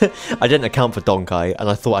 I didn't account for Donkai, and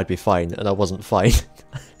I thought I'd be fine, and I wasn't fine.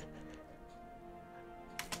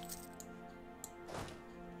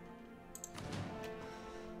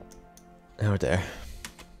 Oh dear.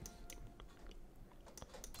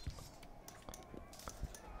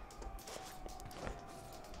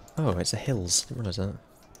 Oh, it's the hills. Didn't realise that.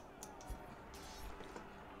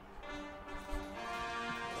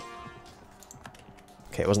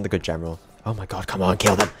 Okay, it wasn't the good general. Oh my god, come on,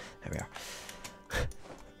 kill them! There we are.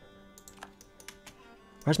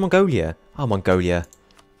 Where's Mongolia? Oh, Mongolia.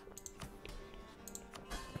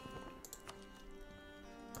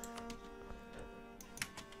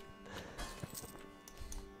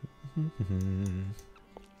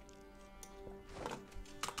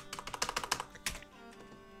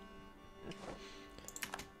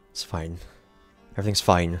 It's fine. Everything's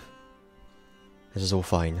fine. This is all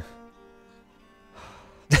fine.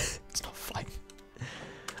 It's not fine.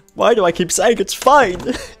 Why do I keep saying it's fine?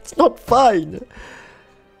 It's not fine.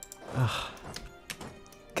 Oh,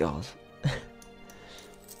 God.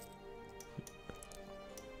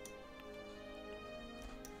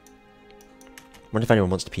 Wonder if anyone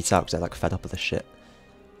wants to peace out because they're like fed up with this shit.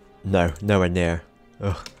 No, nowhere near.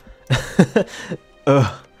 Ugh.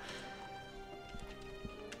 Ugh.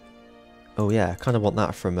 Oh yeah, I kind of want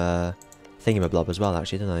that from Thingamablob as well,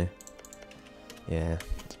 actually, don't I? Yeah.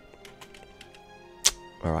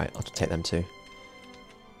 Alright, I'll take them too.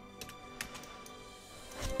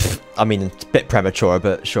 I mean, it's a bit premature,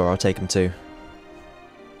 but sure, I'll take them too.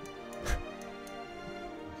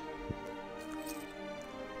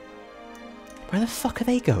 Where the fuck are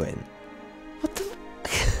they going? What the...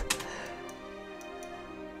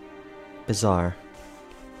 Bizarre.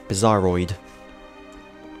 Bizarroid.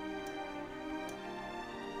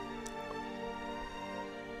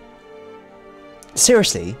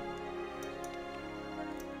 Seriously?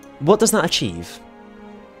 What does that achieve?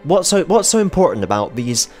 What's so important about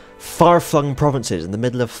these far-flung provinces in the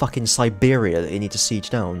middle of fucking Siberia that you need to siege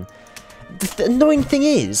down? The annoying thing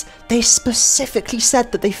is, they specifically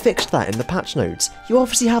said that they fixed that in the patch notes. You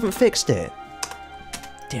obviously haven't fixed it.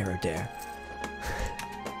 Dear oh dear.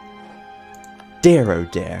 Dear oh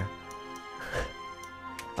dear.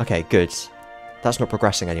 Okay, good. That's not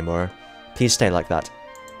progressing anymore. Please stay like that.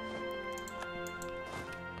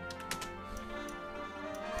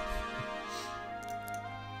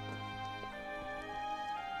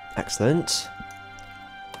 Excellent.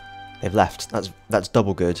 They've left. That's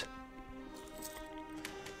double good.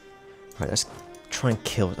 Right, let's try and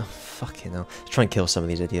kill... Oh, fucking hell. Let's try and kill some of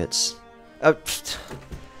these idiots.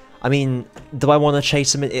 I mean, do I want to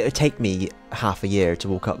chase them? It would take me half a year to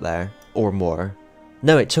walk up there. Or more.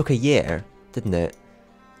 No, it took a year, didn't it?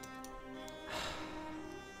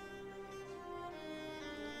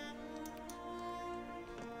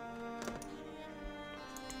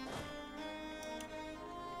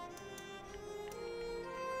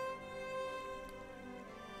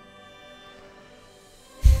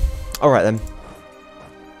 Alright then.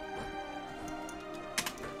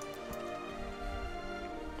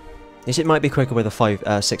 Yes, it might be quicker with a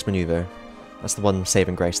 5-6 maneuver. That's the one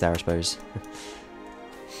saving grace there, I suppose.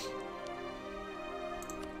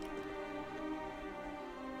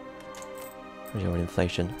 Where's your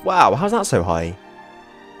inflation? Wow, how's that so high?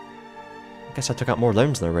 I guess I took out more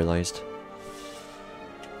loans than I realised.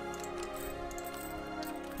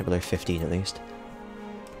 Below 15 at least.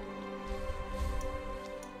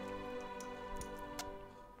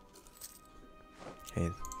 Okay,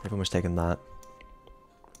 everyone was taking that.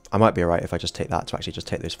 I might be alright if I just take that to actually just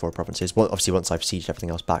take those 4 provinces. Well, obviously once I've sieged everything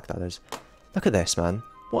else back, that is. Look at this, man.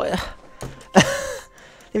 What?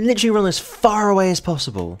 They've literally run as far away as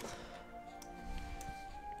possible.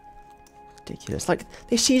 Ridiculous. Like,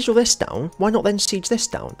 they sieged all this down. Why not then siege this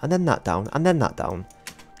down? And then that down. And then that down.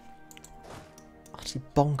 Actually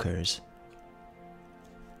bonkers.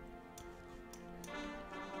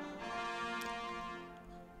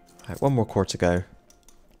 Right, one more core to go.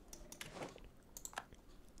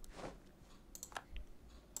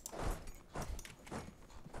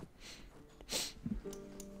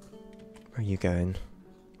 Where are you going?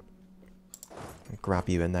 I'll grab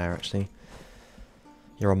you in there, actually.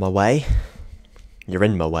 You're on my way. You're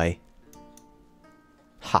in my way.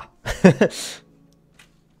 Ha.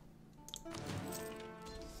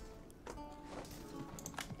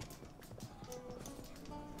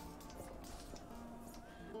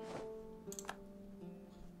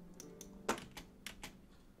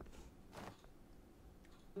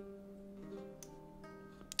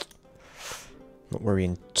 Not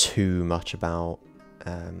worrying too much about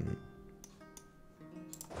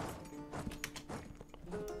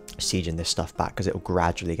sieging this stuff back, because it will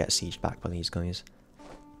gradually get sieged back by these guys.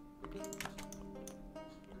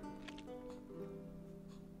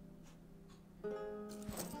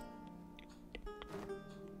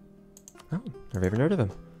 Oh, never even heard of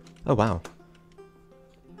him. Oh wow.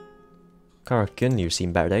 Karakin, you've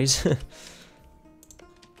seen better days.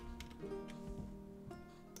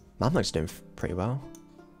 Mamluk's doing pretty well.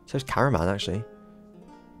 So's Karaman, actually.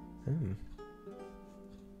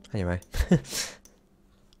 Anyway.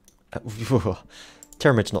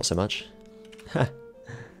 Tyranids not so much.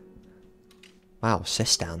 Wow,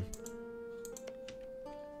 Sistan.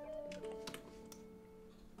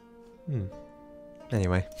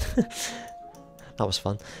 Anyway. That was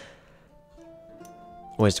fun.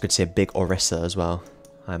 Always good to see a big Orisa as well.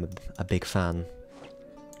 I'm a big fan.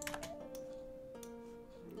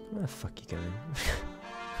 Where the fuck are you going?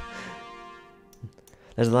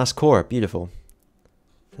 There's the last core. Beautiful.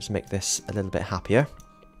 Let's make this a little bit happier.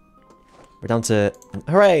 We're down to...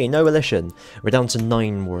 Hooray! No elision! We're down to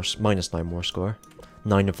minus 9 war score.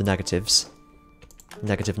 9 of the negatives.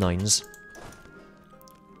 Negative 9s.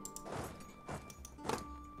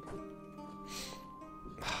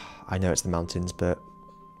 I know it's the mountains, but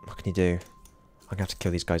what can you do? I'm gonna have to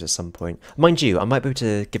kill these guys at some point. Mind you, I might be able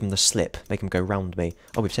to give them the slip, make them go round me.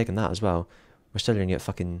 Oh, we've taken that as well. We're still only at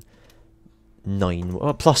fucking 9.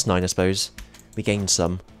 Well, plus 9, I suppose. We gained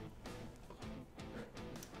some.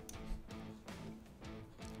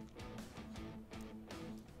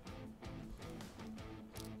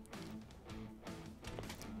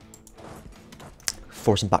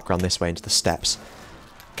 Force them back around this way into the steps.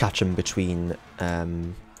 Catch them between...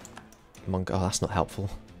 Oh, that's not helpful.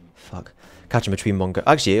 Fuck. Catch them between Mongolia.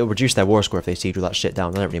 Actually, it'll reduce their war score if they siege all that shit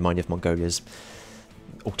down. I don't really mind if Mongolia's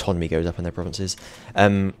autonomy goes up in their provinces.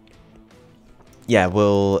 Yeah,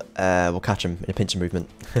 we'll catch them in a pincer movement.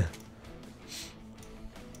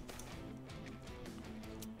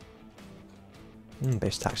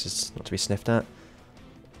 Base tax is not to be sniffed at.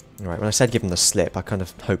 Alright, when I said give them the slip, I kind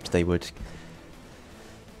of hoped they would...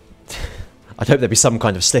 I'd hope there'd be some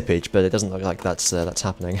kind of slippage, but it doesn't look like that's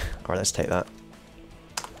happening. Alright, let's take that.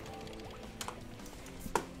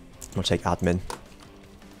 We'll take admin.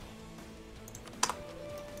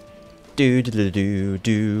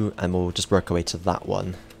 Do, and we'll just work our way to that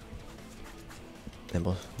one. Then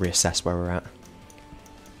we'll reassess where we're at.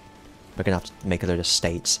 We're gonna have to make a load of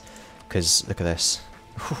states, because look at this.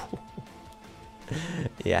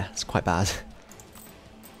 Yeah, it's quite bad.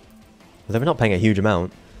 Although we're not paying a huge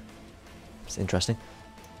amount. It's interesting.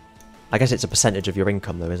 I guess it's a percentage of your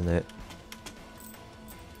income though, isn't it?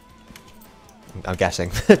 I'm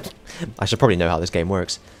guessing. I should probably know how this game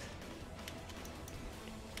works.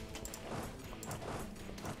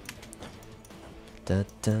 Da,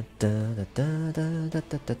 da, da, da, da, da,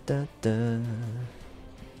 da, da, da, da.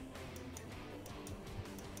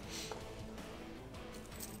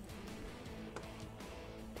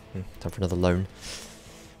 Time for another loan.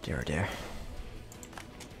 Dear oh dear.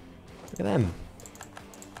 Look at them.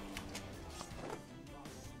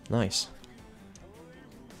 Nice.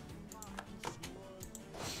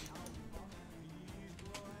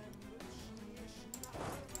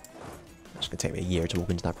 It's going to take me a year to walk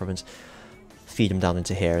into that province. Feed them down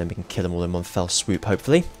into here and we can kill them all in one fell swoop,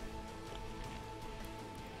 hopefully.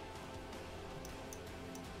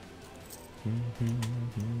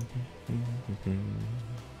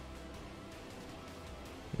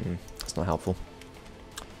 That's not helpful.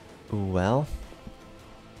 Well,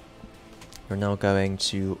 we're now going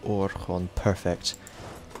to Orkhon. Perfect.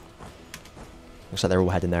 Looks like they're all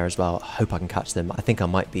heading there as well. I hope I can catch them. I think I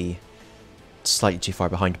might be slightly too far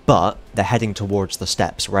behind, but they're heading towards the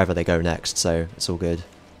steps wherever they go next, so it's all good.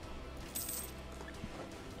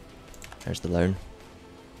 There's the loan.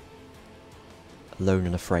 Lone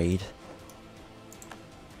and afraid.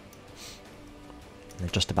 They're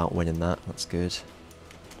just about winning that. That's good.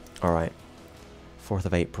 Alright. 4th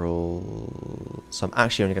of April. So I'm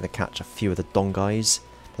actually only going to catch a few of the Dong guys.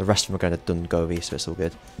 The rest of them are going to Dungovi, so it's all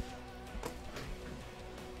good.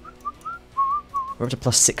 We're up to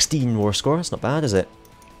plus 16 war score. That's not bad, is it?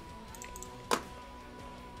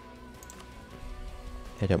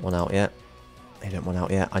 They don't want out yet. They don't want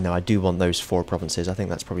out yet. I know, I do want those 4 provinces. I think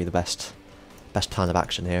that's probably the best plan of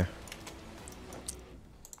action here.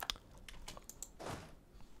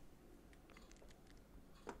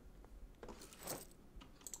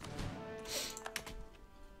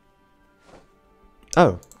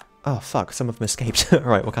 Oh. Oh, fuck. Some of them escaped.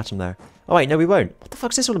 Alright, we'll catch them there. Oh, wait, no, we won't. What the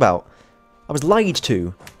fuck's this all about? I was lied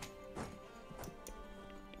to.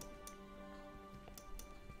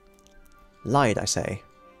 Lied, I say.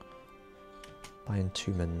 Bayern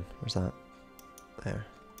Tumen. Where's that? There.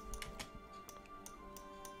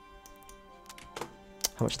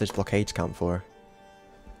 How much do those blockades count for?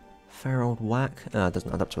 Fair old whack. Ah, it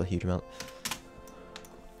doesn't add up to a huge amount.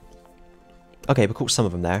 Okay, we caught some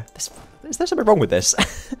of them there. Is there something wrong with this?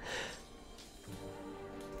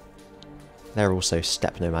 They're also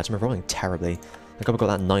steppe nomads. I'm rolling terribly. I think we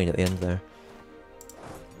got that 9 at the end there.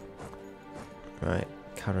 Right,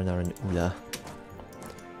 Karanar and Ula.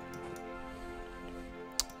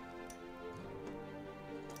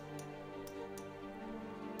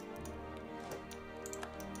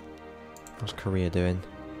 What's Korea doing?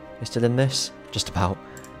 They still in this? Just about.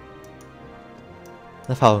 I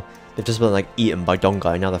love how they've just been like eaten by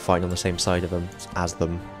Dongai, now they're fighting on the same side of them as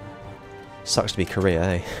them. Sucks to be Korea,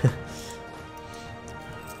 eh?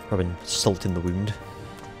 Rubbing salt in the wound.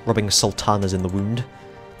 Rubbing sultanas in the wound.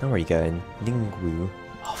 Now where are you going? Ningwu.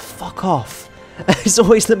 Oh, fuck off! It's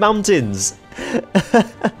always the mountains!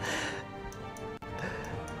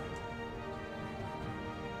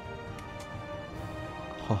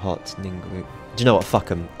 Hot Ningwu. Do you know what? Fuck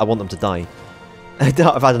them. I want them to die. I've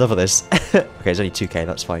had enough of this. Okay, it's only 2k,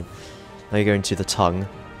 that's fine. Now you're going to the tongue.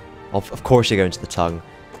 Of course you're going to the tongue.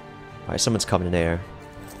 Right, someone's coming in here.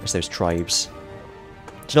 It's those tribes.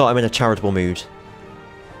 Do you know what? I'm in a charitable mood.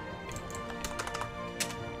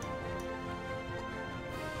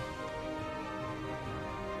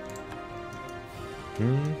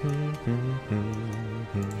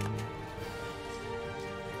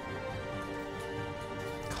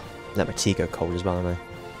 Let my tea go cold as well, am I?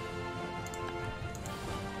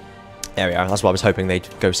 There we are. That's why I was hoping they'd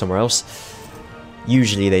go somewhere else.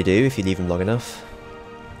 Usually they do, if you leave them long enough.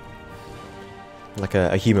 Like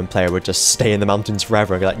a human player would just stay in the mountains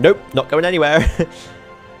forever and be like, nope, not going anywhere.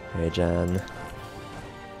 Hey, Jan.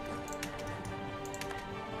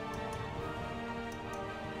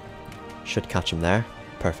 Should catch him there.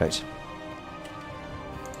 Perfect.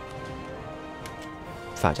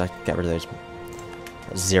 In fact, I get rid of those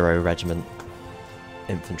 0 regiment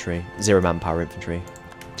infantry. 0 manpower infantry.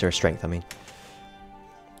 0 strength, I mean.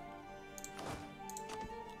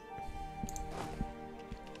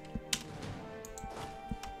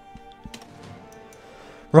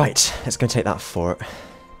 Right, let's go take that fort.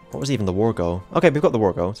 What was even the war goal? Okay, we've got the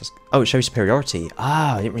war goal. Oh, it shows superiority.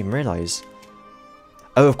 Ah, I didn't even realise.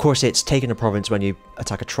 Oh, of course, it's taking a province when you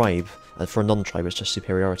attack a tribe. And for a non-tribe, it's just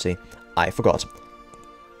superiority. I forgot.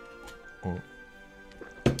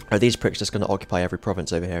 Are these pricks just going to occupy every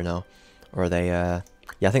province over here now? Or are they,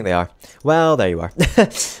 Yeah, I think they are. Well, there you are.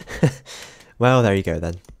 Well, there you go,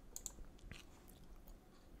 then.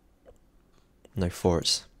 No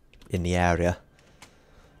forts in the area.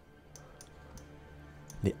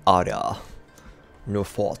 The area. No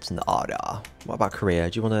forts in the area. What about Korea?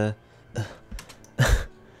 Do you want to...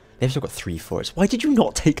 They've still got 3 forts. Why did you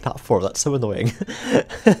not take that fort? That's so annoying.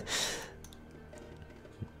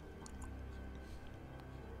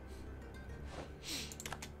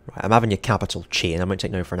 Right, I'm having your capital chain. I won't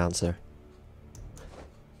take no for an answer.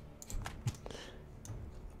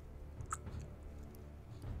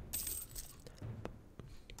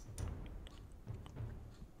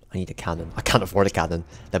 I need a cannon. I can't afford a cannon.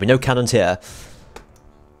 There'll be no cannons here.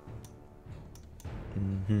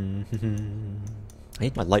 I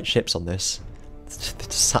need my light ships on this. They're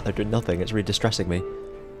just sat there doing nothing. It's really distressing me.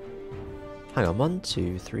 Hang on. 1,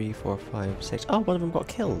 2, 3, 4, 5, 6. Oh, one of them got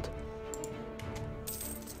killed.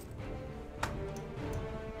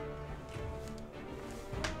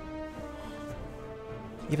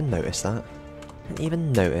 Even notice that? Didn't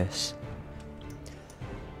even notice.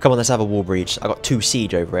 Come on, let's have a wall breach. I got 2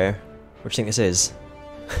 siege over here. What do you think this is?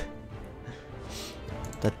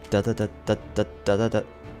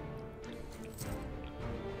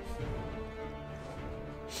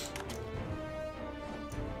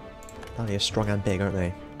 Bloody strong and big, aren't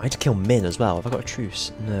they? I need to kill Min as well. Have I got a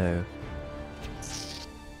truce? No.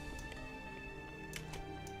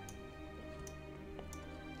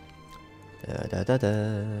 Da da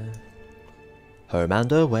da. Home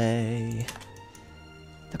and away.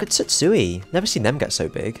 Look at Tsutsui. Never seen them get so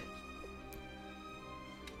big.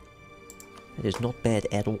 It is not bad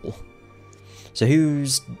at all. So who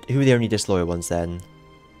are the only disloyal ones then?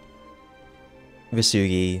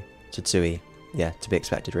 Visugi, Tsutsui. Yeah, to be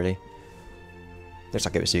expected, really. Looks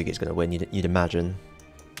like Visugi's going to win, you'd imagine.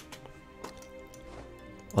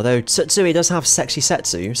 Although Tsutsui does have sexy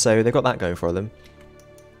Setsu, so they've got that going for them.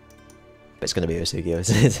 But it's going to be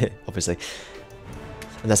Visugi, obviously.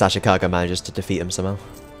 Unless Ashikaga manages to defeat him somehow.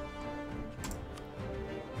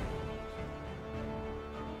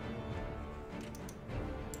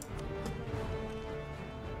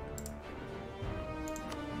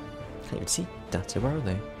 Can't even see Data, where are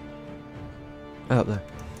they? Oh, up there.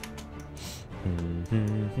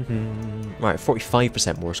 Right,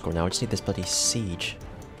 45% war score now. I just need this bloody siege.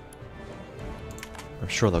 I'm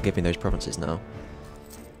sure they'll give me those provinces now.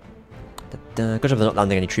 Good job they're not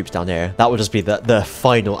landing any troops down here. That would just be the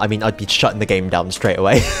final. I mean, I'd be shutting the game down straight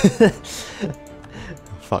away. Oh,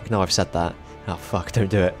 fuck, no, I've said that. Oh, fuck, don't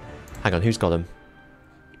do it. Hang on, who's got him?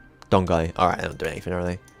 Dongai. Alright, they don't do anything, are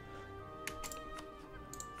they?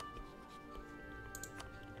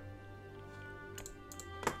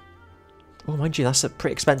 Oh, mind you, that's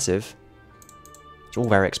pretty expensive. It's all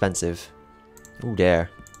very expensive. Oh, dear.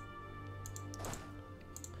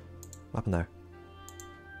 What happened there?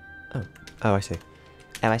 Oh. Oh, I see.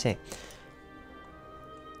 Oh, I see.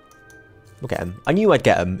 We'll get him. I knew I'd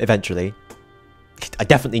get him, eventually. I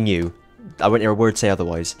definitely knew. I wouldn't hear a word said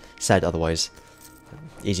otherwise.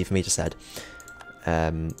 Easy for me to said.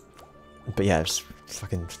 But yeah, it's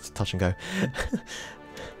fucking touch and go.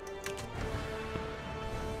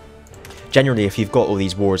 Generally, if you've got all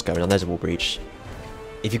these wars going on, there's a wall breach.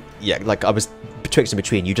 If you, yeah, like I was betwixt and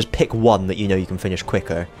between, you just pick one that you know you can finish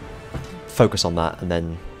quicker. Focus on that, and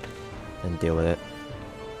then deal with it.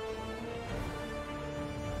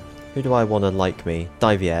 Who do I want to like me?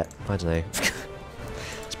 Diviet? I don't know.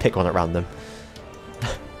 Just pick one at random.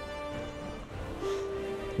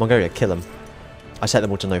 Mongolia, kill them. I set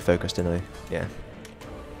them all to no focus, didn't I? Yeah.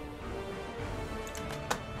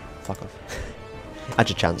 Fuck off. Had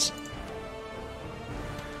your chance.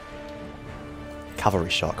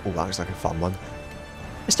 Cavalry shock. Oh, that looks like a fun one.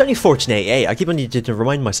 It's only 1488. I keep on needing to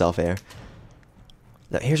remind myself here.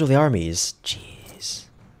 Look, here's all the armies. Jeez. Just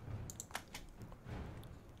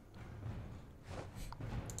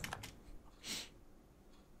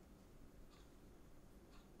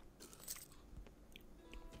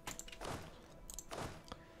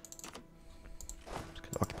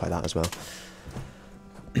gonna occupy that as well.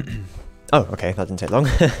 Oh, okay, that didn't take long.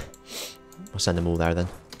 We'll send them all there then.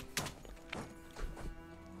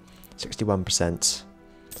 61%.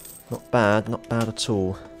 Not bad at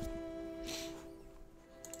all.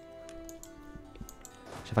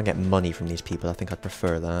 So if I can get money from these people, I think I'd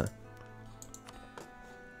prefer that.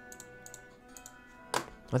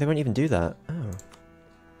 Oh, they won't even do that. Oh.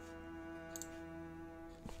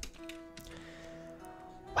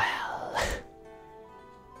 Well.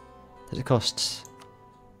 Does it cost...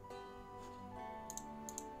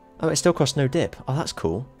 Oh, it still costs no dip. Oh, that's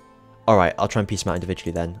cool. Alright, I'll try and piece them out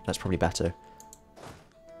individually then. That's probably better.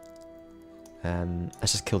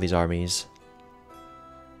 Let's just kill these armies.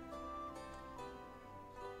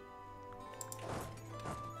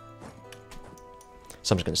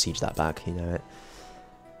 Someone's going to siege that back, you know it.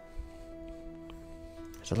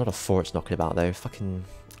 There's a lot of forts knocking about though. Fucking...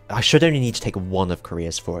 I should only need to take one of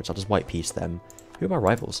Korea's forts. I'll just white piece them. Who are my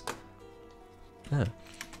rivals? Oh.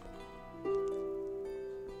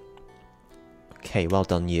 Okay, well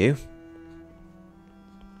done you.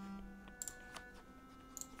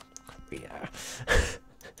 Korea.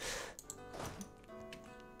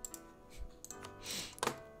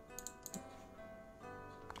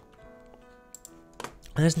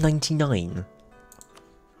 And there's 99.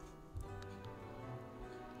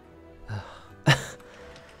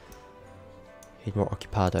 Need more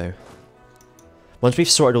occupado. Once we've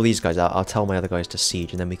sorted all these guys out, I'll tell my other guys to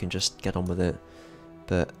siege and then we can just get on with it.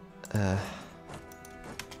 But, the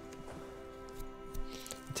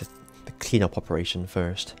clean-up operation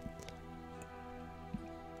first.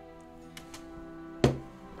 Where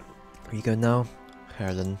you go now?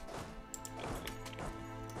 Herlin.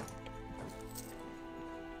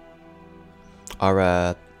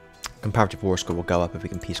 Our comparative war score will go up if we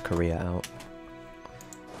can piece Korea out.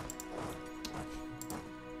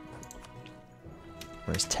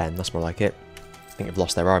 Well, it's 10, that's more like it. I think they've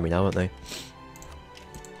lost their army now, haven't they?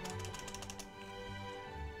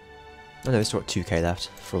 Oh no, we still got 2k left,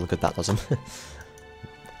 for all the good that does them.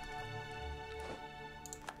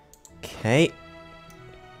 Okay.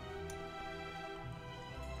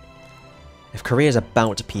 If Korea's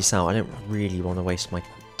about to peace out, I don't really want to waste my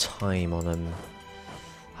time on them.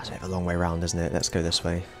 That's a bit of a long way around, isn't it? Let's go this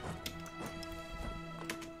way.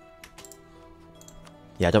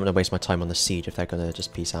 Yeah, I don't want to waste my time on the siege if they're going to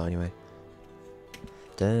just peace out anyway.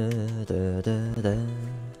 Da, da, da, da.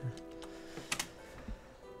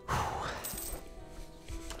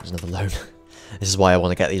 There's another loan. This is why I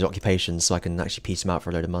want to get these occupations, so I can actually piece them out for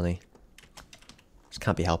a load of money. This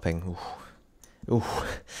can't be helping. Ooh. Ooh.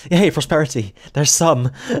 Yay, prosperity! There's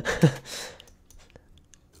some!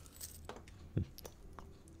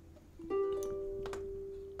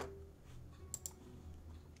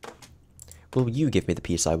 Will you give me the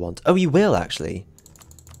peace I want? Oh, you will, actually.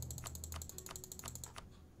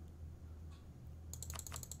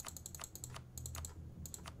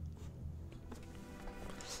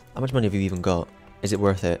 How much money have you even got? Is it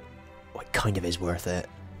worth it? Oh, it kind of is worth it.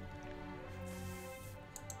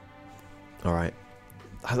 Alright.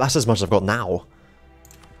 That's as much as I've got now.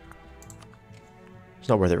 It's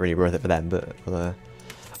not really worth it for them, but...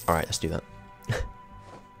 Alright, let's do that.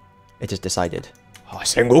 It just decided. Oh,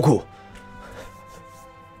 Sengoku!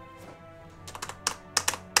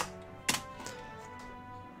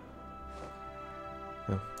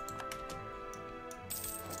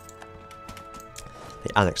 They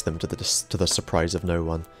annexed them to the surprise of no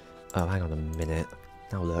one. Oh, hang on a minute.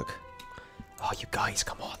 Now look. Oh, you guys,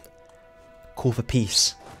 come on. Call for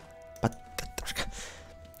peace. But...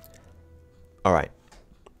 Alright.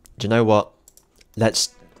 Do you know what?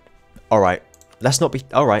 Let's... Alright. Let's not be...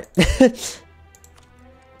 Alright.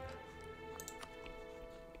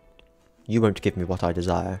 You won't give me what I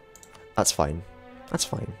desire. That's fine. That's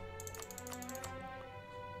fine.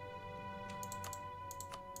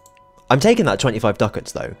 I'm taking that 25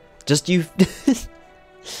 ducats though. Just you...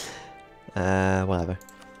 whatever.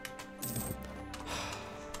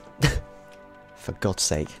 For God's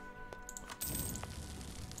sake.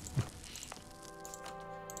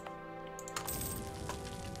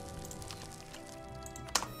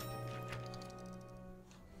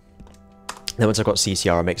 Then once I've got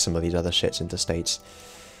CCR, I'll make some of these other shits into states.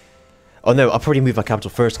 Oh no, I'll probably move my capital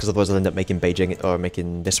first, because otherwise I'll end up making Beijing, or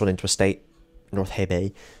making this one into a state. North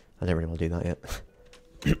Hebei. I don't really want to do that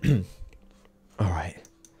yet. Alright.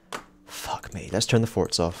 Fuck me. Let's turn the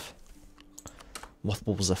forts off.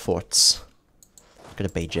 Mothballs are forts. Let's go to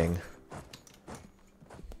Beijing.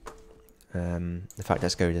 In fact,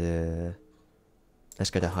 let's go to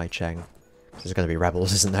Haicheng. There's going to be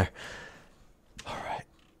rebels, isn't there? Alright.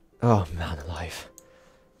 Oh, man alive.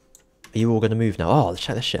 Are you all going to move now? Oh, let's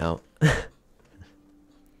check this shit out.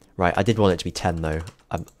 Right, I did want it to be 10 though.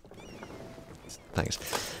 Thanks.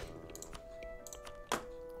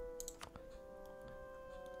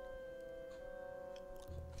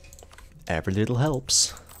 Every little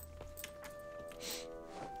helps.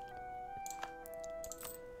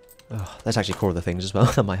 Oh, let's actually core the things as well.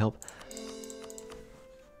 That might help.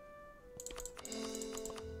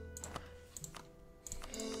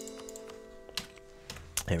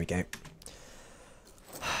 There we go.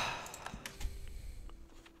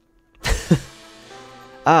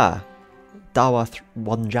 Ah, Dawa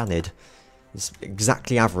 1 Janid is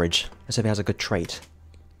exactly average. Let's hope he has a good trait.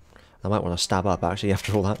 I might want to stab up actually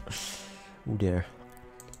after all that. Oh dear.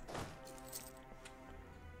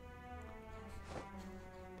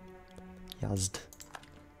 Yazd.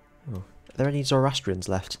 Oh. Are there any Zoroastrians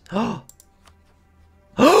left? Oh!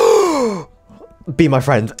 Be my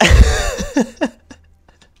friend.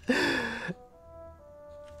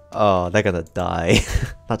 Oh, they're gonna die.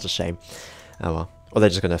 That's a shame. Oh well. Or they're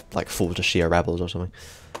just gonna like fall to Shia rebels or something.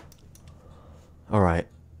 Alright.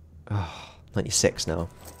 Oh, 96 now.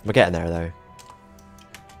 We're getting there though.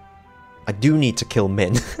 I do need to kill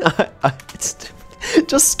Min.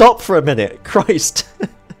 Just stop for a minute. Christ.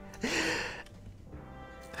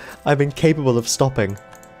 I'm incapable of stopping.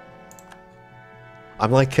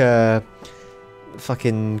 I'm like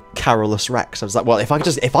fucking Carolus Rex. I was like, well, if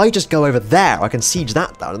I just go over there, I can siege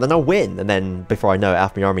that down, and then I'll win. And then before I know it,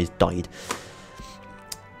 half my army's died.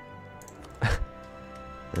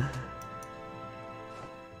 Oh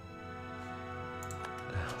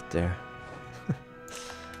dear.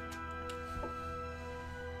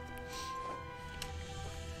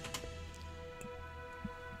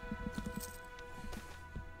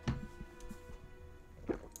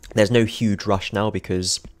 There's no huge rush now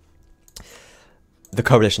because the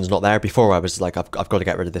coalition's not there. Before I was like, I've got to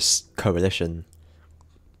get rid of this coalition.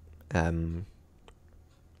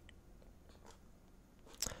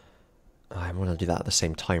 I want to do that at the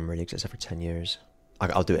same time, really, because it's every 10 years.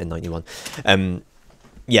 I'll do it in 91.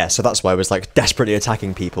 Yeah, so that's why I was like desperately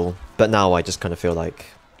attacking people. But now I just kind of feel like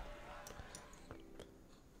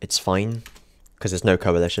it's fine, because there's no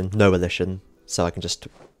coalition, no volition, so I can just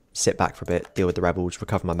sit back for a bit, deal with the rebels,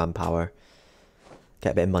 recover my manpower,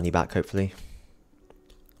 get a bit of money back, hopefully.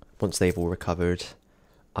 Once they've all recovered,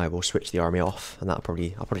 I will switch the army off, and I'll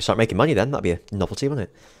probably start making money then. That'd be a novelty, wouldn't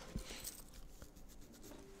it?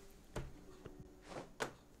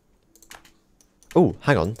 Oh,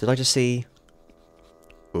 hang on, did I just see...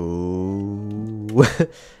 Ooh,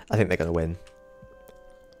 I think they're going to win.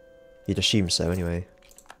 You'd assume so, anyway.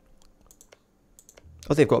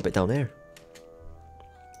 Oh, they've got a bit down there.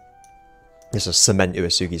 This is cement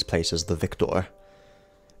Uesugi's place as the victor.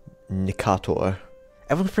 Nikator.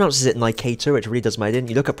 Everyone pronounces it Nikator, which really does my head in.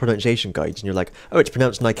 You look at pronunciation guides and you're like, oh, it's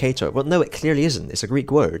pronounced Nikator. Well, no, it clearly isn't. It's a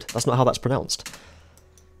Greek word. That's not how that's pronounced.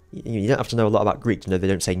 You don't have to know a lot about Greek to know they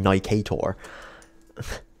don't say Nikator.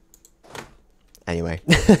 Anyway,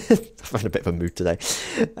 I'm having a bit of a mood today.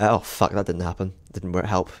 Oh, fuck, that didn't happen. Didn't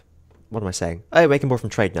help. What am I saying? Oh, making more from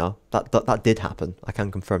trade now. That did happen. I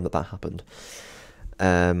can confirm that happened.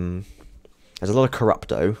 There's a lot of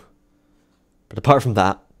corrupto. But apart from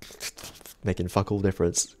that, making fuck all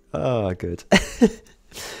difference. Oh, good.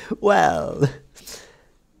 Well.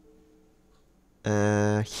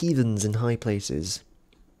 Heathens in high places.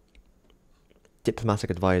 Diplomatic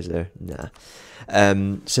advisor. Nah.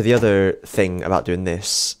 So the other thing about doing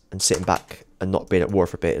this and sitting back and not being at war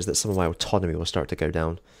for a bit is that some of my autonomy will start to go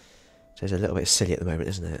down. So it's a little bit silly at the moment,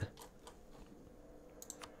 isn't it?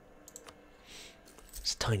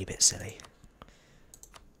 It's a tiny bit silly.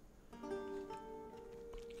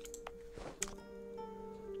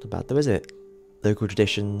 Not bad though, is it? Local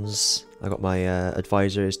traditions. I got my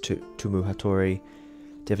advisors, Tumu Hattori,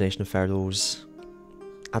 Divination of Ferdals.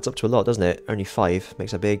 Adds up to a lot, doesn't it? Only 5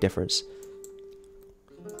 makes a big difference.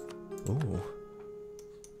 Ooh.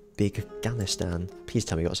 Big Afghanistan. Please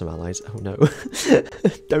tell me you got some allies. Oh no.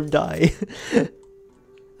 Don't die.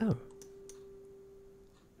 Oh.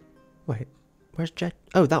 Wait. Where's Jet?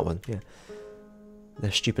 Oh, that one. Yeah.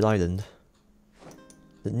 Their stupid island.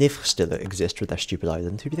 The Nif still exist with their stupid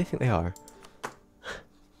island. Who do they think they are?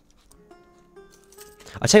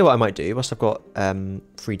 I'll tell you what I might do. Whilst I've got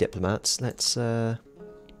 3 diplomats, let's do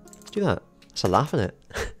that. It's a laugh, isn't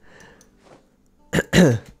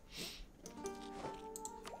it?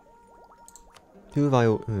 Who have I...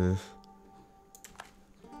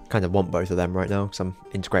 kind of want both of them right now, because I'm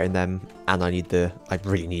integrating them, and I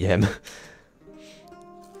really need him.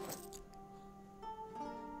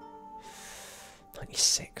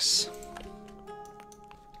 $96.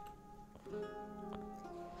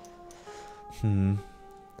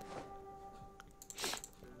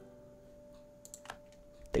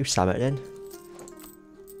 Do something then.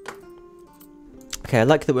 Okay, I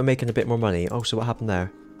like that we're making a bit more money. Oh, so what happened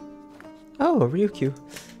there? Oh, Ryukyu.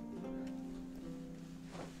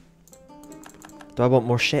 Do I want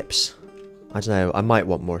more ships? I don't know, I might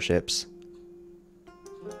want more ships.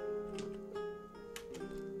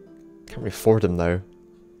 Can't really afford them though.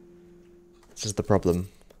 This is the problem.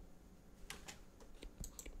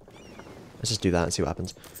 Let's just do that and see what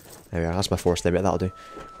happens. There we are, that's my force limit, that'll do.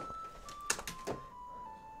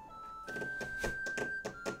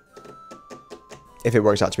 If it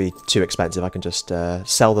works out to be too expensive, I can just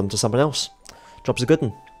sell them to someone else. Job's a good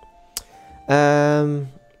one.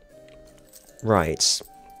 Right.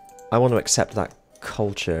 I want to accept that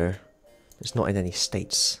culture. It's not in any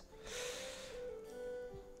states.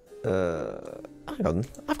 Hang on.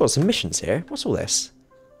 I've got some missions here. What's all this?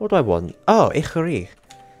 What do I want? Oh, Ichari.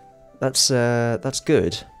 That's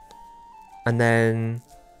good. And then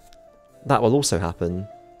that will also happen.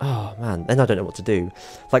 Oh man, then I don't know what to do.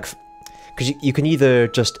 Like, because you can either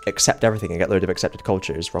just accept everything and get a load of accepted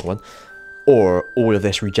cultures, wrong one, or all of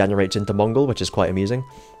this regenerates into Mongol, which is quite amusing.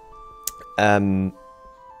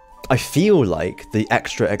 I feel like the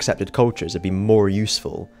extra accepted cultures would be more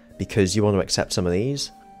useful because you want to accept some of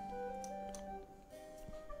these.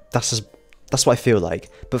 That's what I feel like.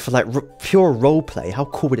 But for like pure roleplay, how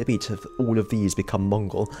cool would it be to have all of these become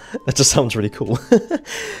Mongol? That just sounds really cool.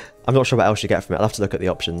 I'm not sure what else you get from it. I'll have to look at the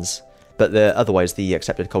options. But otherwise, the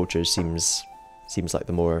accepted cultures seems like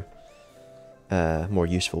the more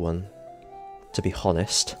useful one, to be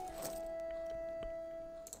honest.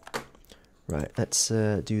 Right, let's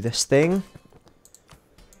do this thing.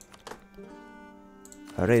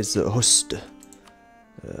 Raise the host.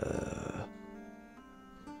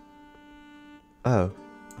 Oh,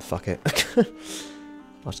 fuck it.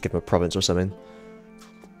 I'll just give him a province or something.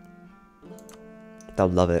 They'll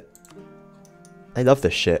love it. They love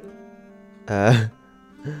this shit.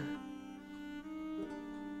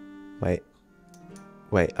 Wait.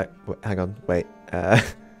 Wait, hang on, wait. There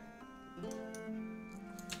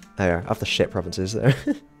we are, of the shit provinces there.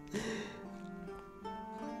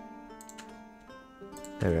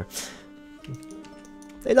 There we are.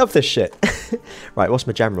 They love this shit. Right, what's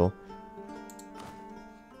my general?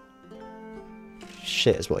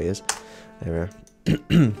 Shit is what he is. There we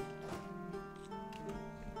are.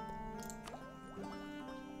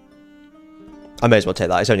 I may as well take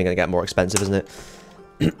that. It's only going to get more expensive, isn't it?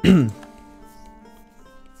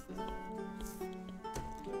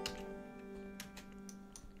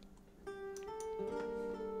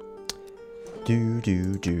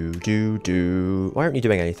 Do. Why aren't you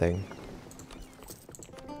doing anything?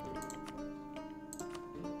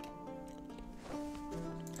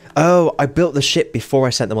 Oh, I built the ship before I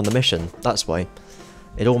sent them on the mission. That's why.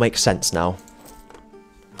 It all makes sense now.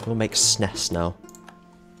 It all makes SNES now.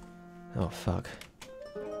 Oh, fuck.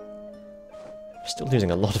 Still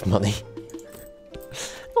losing a lot of money.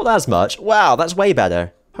 Not as much. Wow, that's way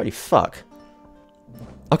better. Holy fuck.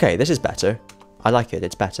 Okay, this is better. I like it.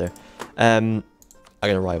 It's better. I'm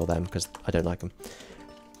going to rival them because I don't like them.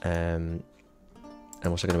 I'm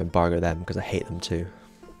also going to embargo them because I hate them too.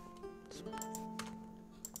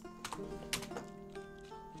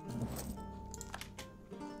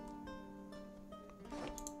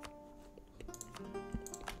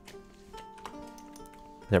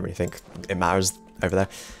 I don't really think it matters over there.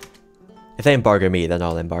 If they embargo me, then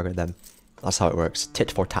I'll embargo them. That's how it works. Tit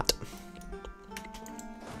for tat.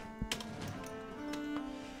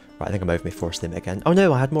 Right, I think I'm over my force limit again. Oh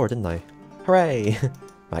no, I had more, didn't I? Hooray!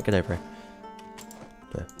 Right, get over it.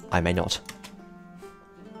 No, I may not.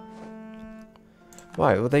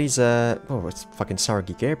 Right, well these, oh, it's fucking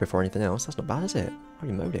Sargi gear before anything else. That's not bad, is it?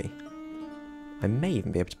 Holy moly. I may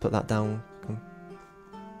even be able to put that down.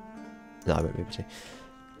 No, I won't be able to.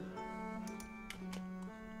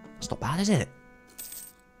 It's not bad, is it?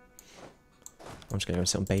 I'm just going to go and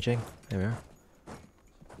sit on Beijing. There we are.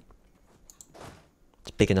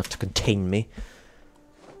 It's big enough to contain me.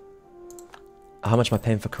 How much am I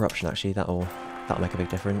paying for corruption, actually? That'll make a big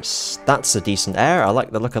difference. That's a decent heir. I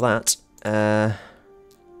like the look of that. I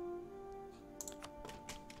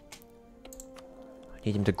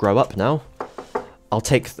need him to grow up now.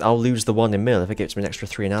 I'll lose the 1 in mill if it gives me an extra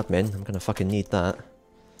 3 in admin. I'm gonna fucking need that.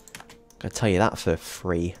 Gonna tell you that for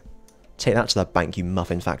free. Take that to the bank, you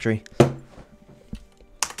muffin factory. I'm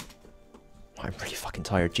really fucking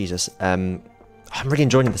tired, Jesus. I'm really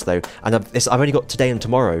enjoying this though, and I've only got today and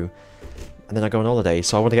tomorrow, and then I go on holiday,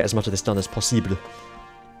 so I want to get as much of this done as possible.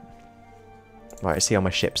 Right, let's see how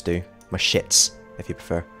my ships do. My shits, if you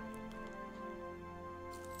prefer.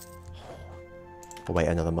 I'll wait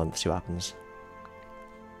another month, see what happens.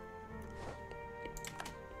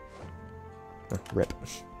 Oh, rip.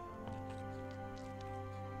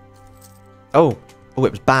 Oh! Oh,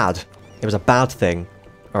 it was bad. It was a bad thing.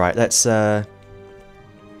 Alright, let's, stay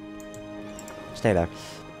there.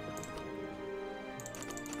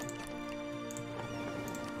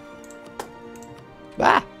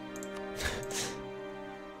 Ah!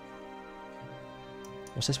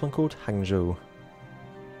 What's this one called? Hangzhou.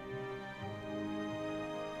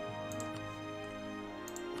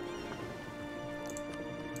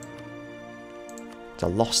 It's a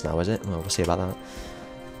loss now, is it? Well, we'll see about that.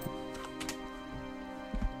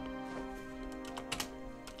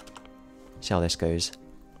 See how this goes.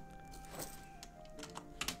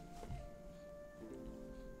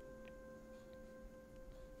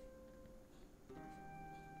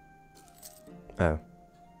 Oh.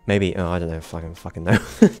 Maybe, oh, I don't know, fucking know.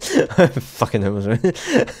 I fucking know.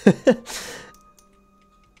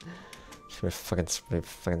 fucking.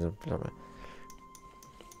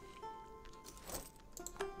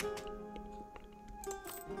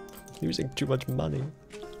 Losing too much money.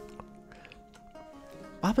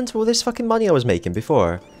 What happened to all this fucking money I was making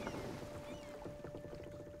before?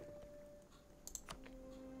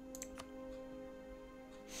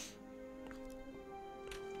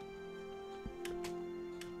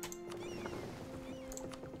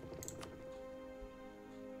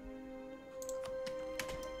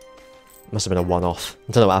 Must have been a one-off.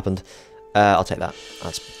 I don't know what happened. I'll take that.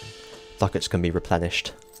 That's buckets can be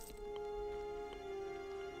replenished.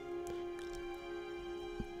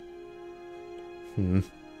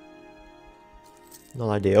 Not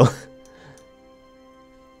ideal.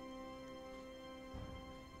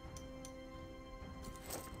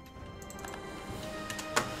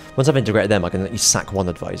 Once I've integrated them, I can at least sack 1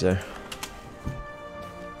 advisor.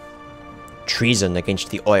 Treason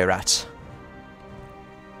against the Oirat.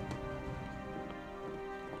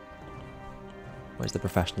 Where's the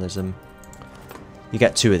professionalism? You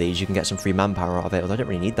get 2 of these, you can get some free manpower out of it, although I don't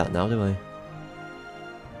really need that now, do I?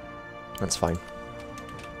 That's fine.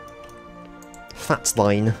 Fat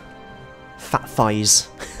line. Fat thighs.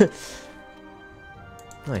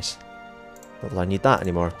 Nice. Not that I need that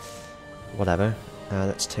anymore. Whatever.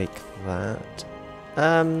 Let's take that.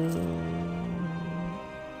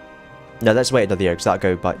 No, let's wait another year, because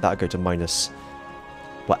that'll go to minus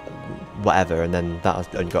whatever, and then that'll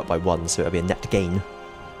only go up by 1, so it'll be a net gain.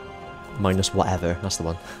 Minus whatever, that's the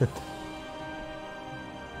one.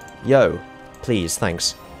 Yo, please,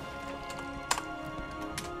 thanks.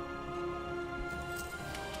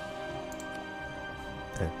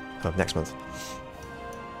 Oh, next month.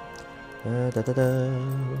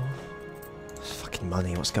 Fucking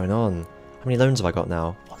money, what's going on? How many loans have I got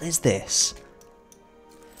now? What is this?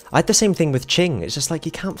 I had the same thing with Qing, it's just like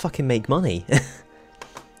you can't fucking make money. If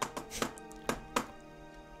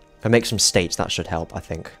I make some states, that should help, I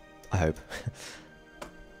think. I hope.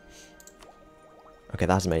 Okay,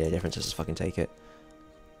 that hasn't made any difference, let's just fucking take it.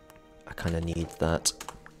 I kind of need that.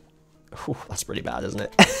 Whew, that's pretty bad, isn't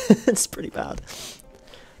it? It's pretty bad.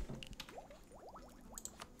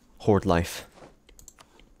 Horde life.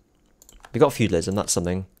 We got feudalism, that's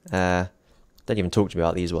something. Don't even talk to me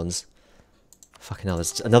about these ones. Fucking hell,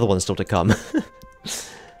 there's another one still to come.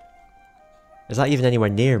 Is that even anywhere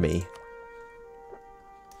near me?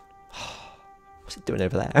 What's it doing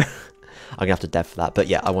over there? I'm gonna have to dev for that, but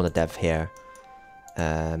yeah, I want to dev here.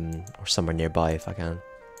 Or somewhere nearby if I can.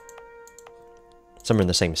 Somewhere in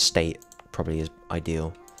the same state probably is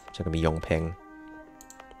ideal. So it's gonna be Yongping.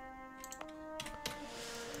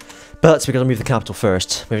 But we're gonna move the capital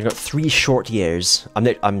first. We've got 3 short years.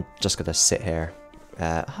 I'm just gonna sit here.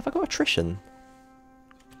 Have I got attrition?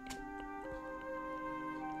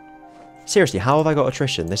 Seriously, how have I got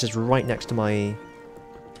attrition? This is right next to my...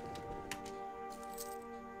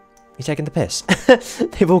 You taking the piss?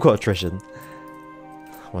 They've all got attrition.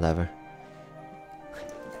 Whatever.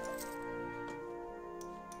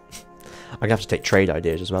 I'm gonna have to take trade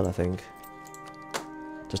ideas as well, I think.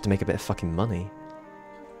 Just to make a bit of fucking money.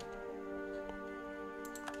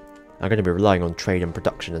 I'm going to be relying on trade and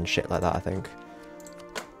production and shit like that, I think.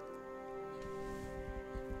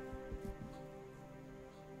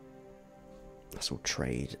 That's all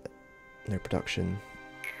trade, no production.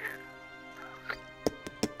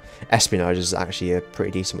 Espionage is actually a pretty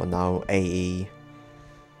decent one now. AE,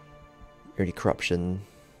 early corruption.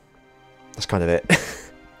 That's kind of it.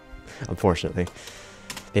 Unfortunately.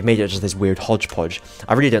 They've made it just this weird hodgepodge.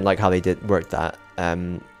 I really didn't like how they worked that.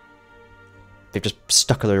 They've just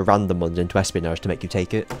stuck a load of random ones into espionage to make you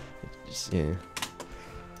take it. It's, yeah.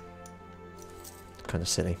 Kind of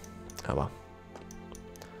silly. Oh well.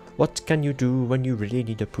 What can you do when you really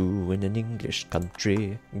need a poo in an English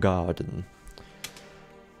country garden?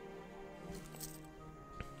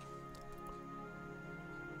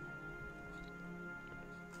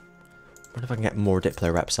 I wonder if I can get more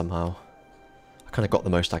Diplo reps somehow. I kind of got the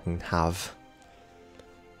most I can have.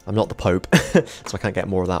 I'm not the Pope, so I can't get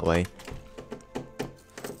more that way.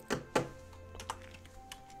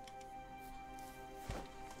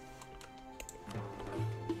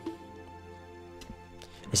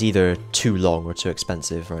 It's either too long or too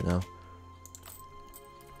expensive right now.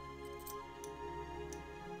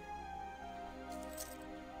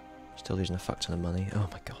 Still losing a fuck ton of money. Oh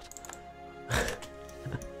my god.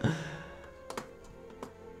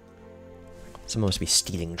 Someone must be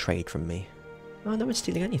stealing trade from me. Oh, no one's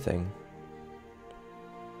stealing anything.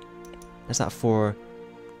 Is that for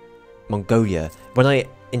Mongolia? When I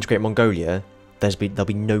integrate Mongolia, there'll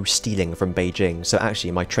be no stealing from Beijing. So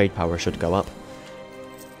actually, my trade power should go up.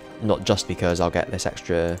 Not just because I'll get this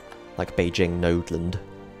extra, like, Beijing nodeland.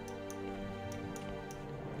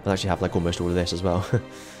 I'll actually have, like, almost all of this as well.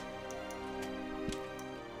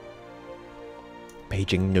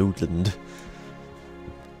 Beijing nodeland.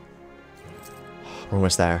 We're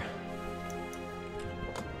almost there.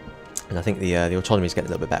 And I think the autonomy is getting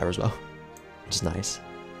a little bit better as well. Which is nice.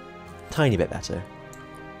 Tiny bit better.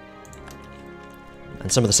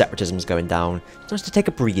 And some of the separatism's going down. It's nice to take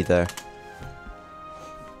a breather.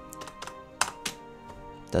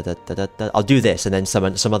 I'll do this, and then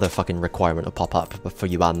some other fucking requirement will pop up for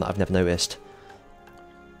Yuan that I've never noticed.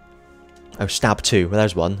 Oh, stab 2. Well,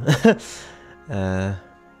 there's one.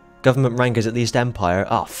 Government rank is at least empire.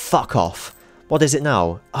 Oh, fuck off. What is it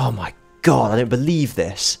now? Oh my god, I don't believe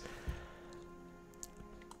this.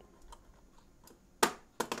 I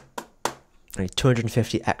need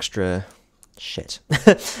 250 extra shit.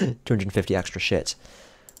 250 extra shit.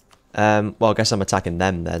 Well, I guess I'm attacking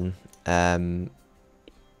them then.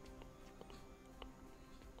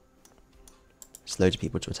 There's loads of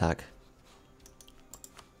people to attack.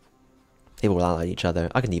 They all ally each other.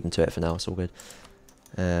 I can leave them to it for now, it's all good.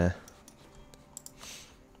 They've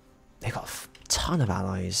got a ton of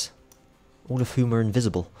allies, all of whom are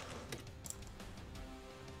invisible.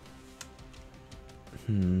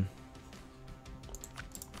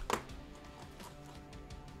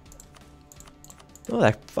 Oh,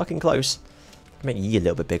 they're fucking close. Make Yi a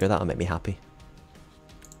little bit bigger, that'll make me happy.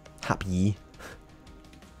 Happy.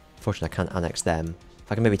 Fortunately, I can't annex them.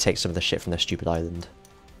 If I can maybe take some of the shit from their stupid island.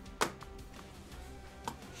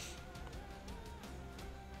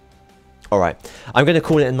 Alright, I'm going to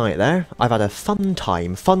call it a night there. I've had a fun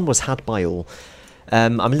time. Fun was had by all.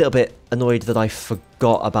 I'm a little bit annoyed that I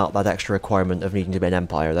forgot about that extra requirement of needing to be an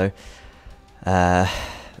empire, though.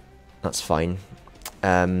 That's fine.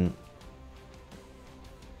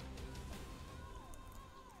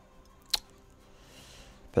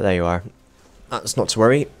 But there you are. That's not to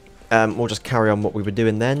worry. We'll just carry on what we were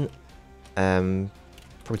doing then.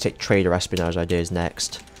 Probably take trader espionage ideas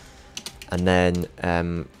next. And then,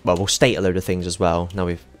 well, we'll state a load of things as well. Now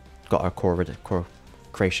we've got our core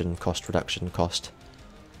creation cost reduction cost.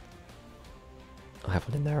 I have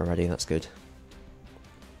one in there already, that's good.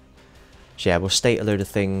 So yeah, we'll state a load of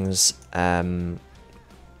things. I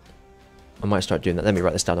might start doing that. Let me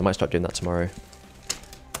write this down. I might start doing that tomorrow.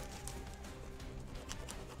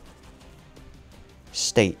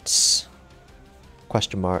 States,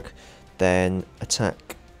 question mark, then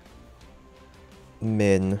attack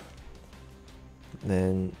min,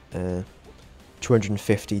 then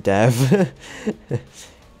 250 dev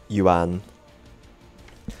yuan.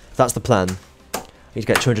 That's the plan. I need to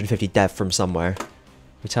get 250 dev from somewhere.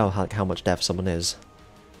 We tell how much dev someone is.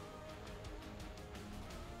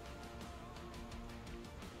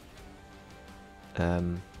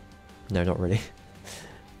 No, not really.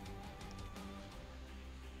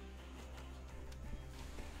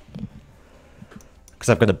 Because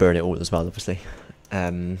I'm going to burn it all as well, obviously. I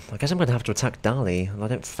guess I'm going to have to attack Dali. I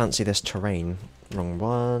don't fancy this terrain. Wrong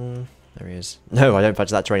one. There he is. No, I don't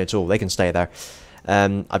fancy that terrain at all. They can stay there.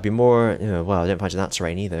 I'd be more... You know, well, I don't fancy that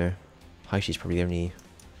terrain either. Haishi's probably the only...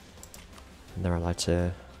 And they're allowed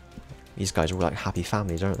to... These guys are all like happy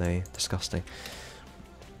families, aren't they? Disgusting.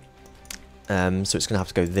 So it's going to have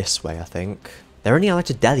to go this way, I think. They're only allowed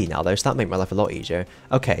to Delhi now, though, so that'll make my life a lot easier.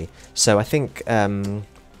 Okay, so I think...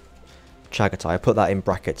 Chagatai, I put that in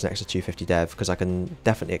brackets next to 250 dev, because I can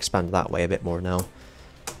definitely expand that way a bit more now.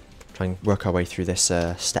 Try and work our way through this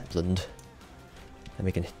Stepland. Then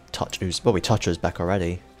we can touch... Well, we touch Uzbek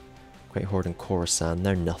already. Great Horde and Khorasan,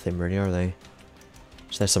 they're nothing really, are they?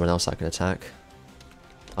 So there's someone else I can attack.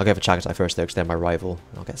 I'll go for Chagatai first though, because they're my rival.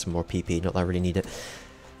 I'll get some more PP, not that I really need it.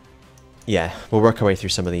 Yeah, we'll work our way through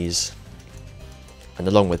some of these. And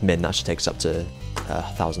along with Min, that should take us up to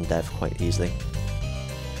 1000 dev quite easily.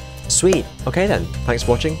 Sweet. Okay then. Thanks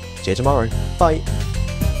for watching. See you tomorrow. Bye.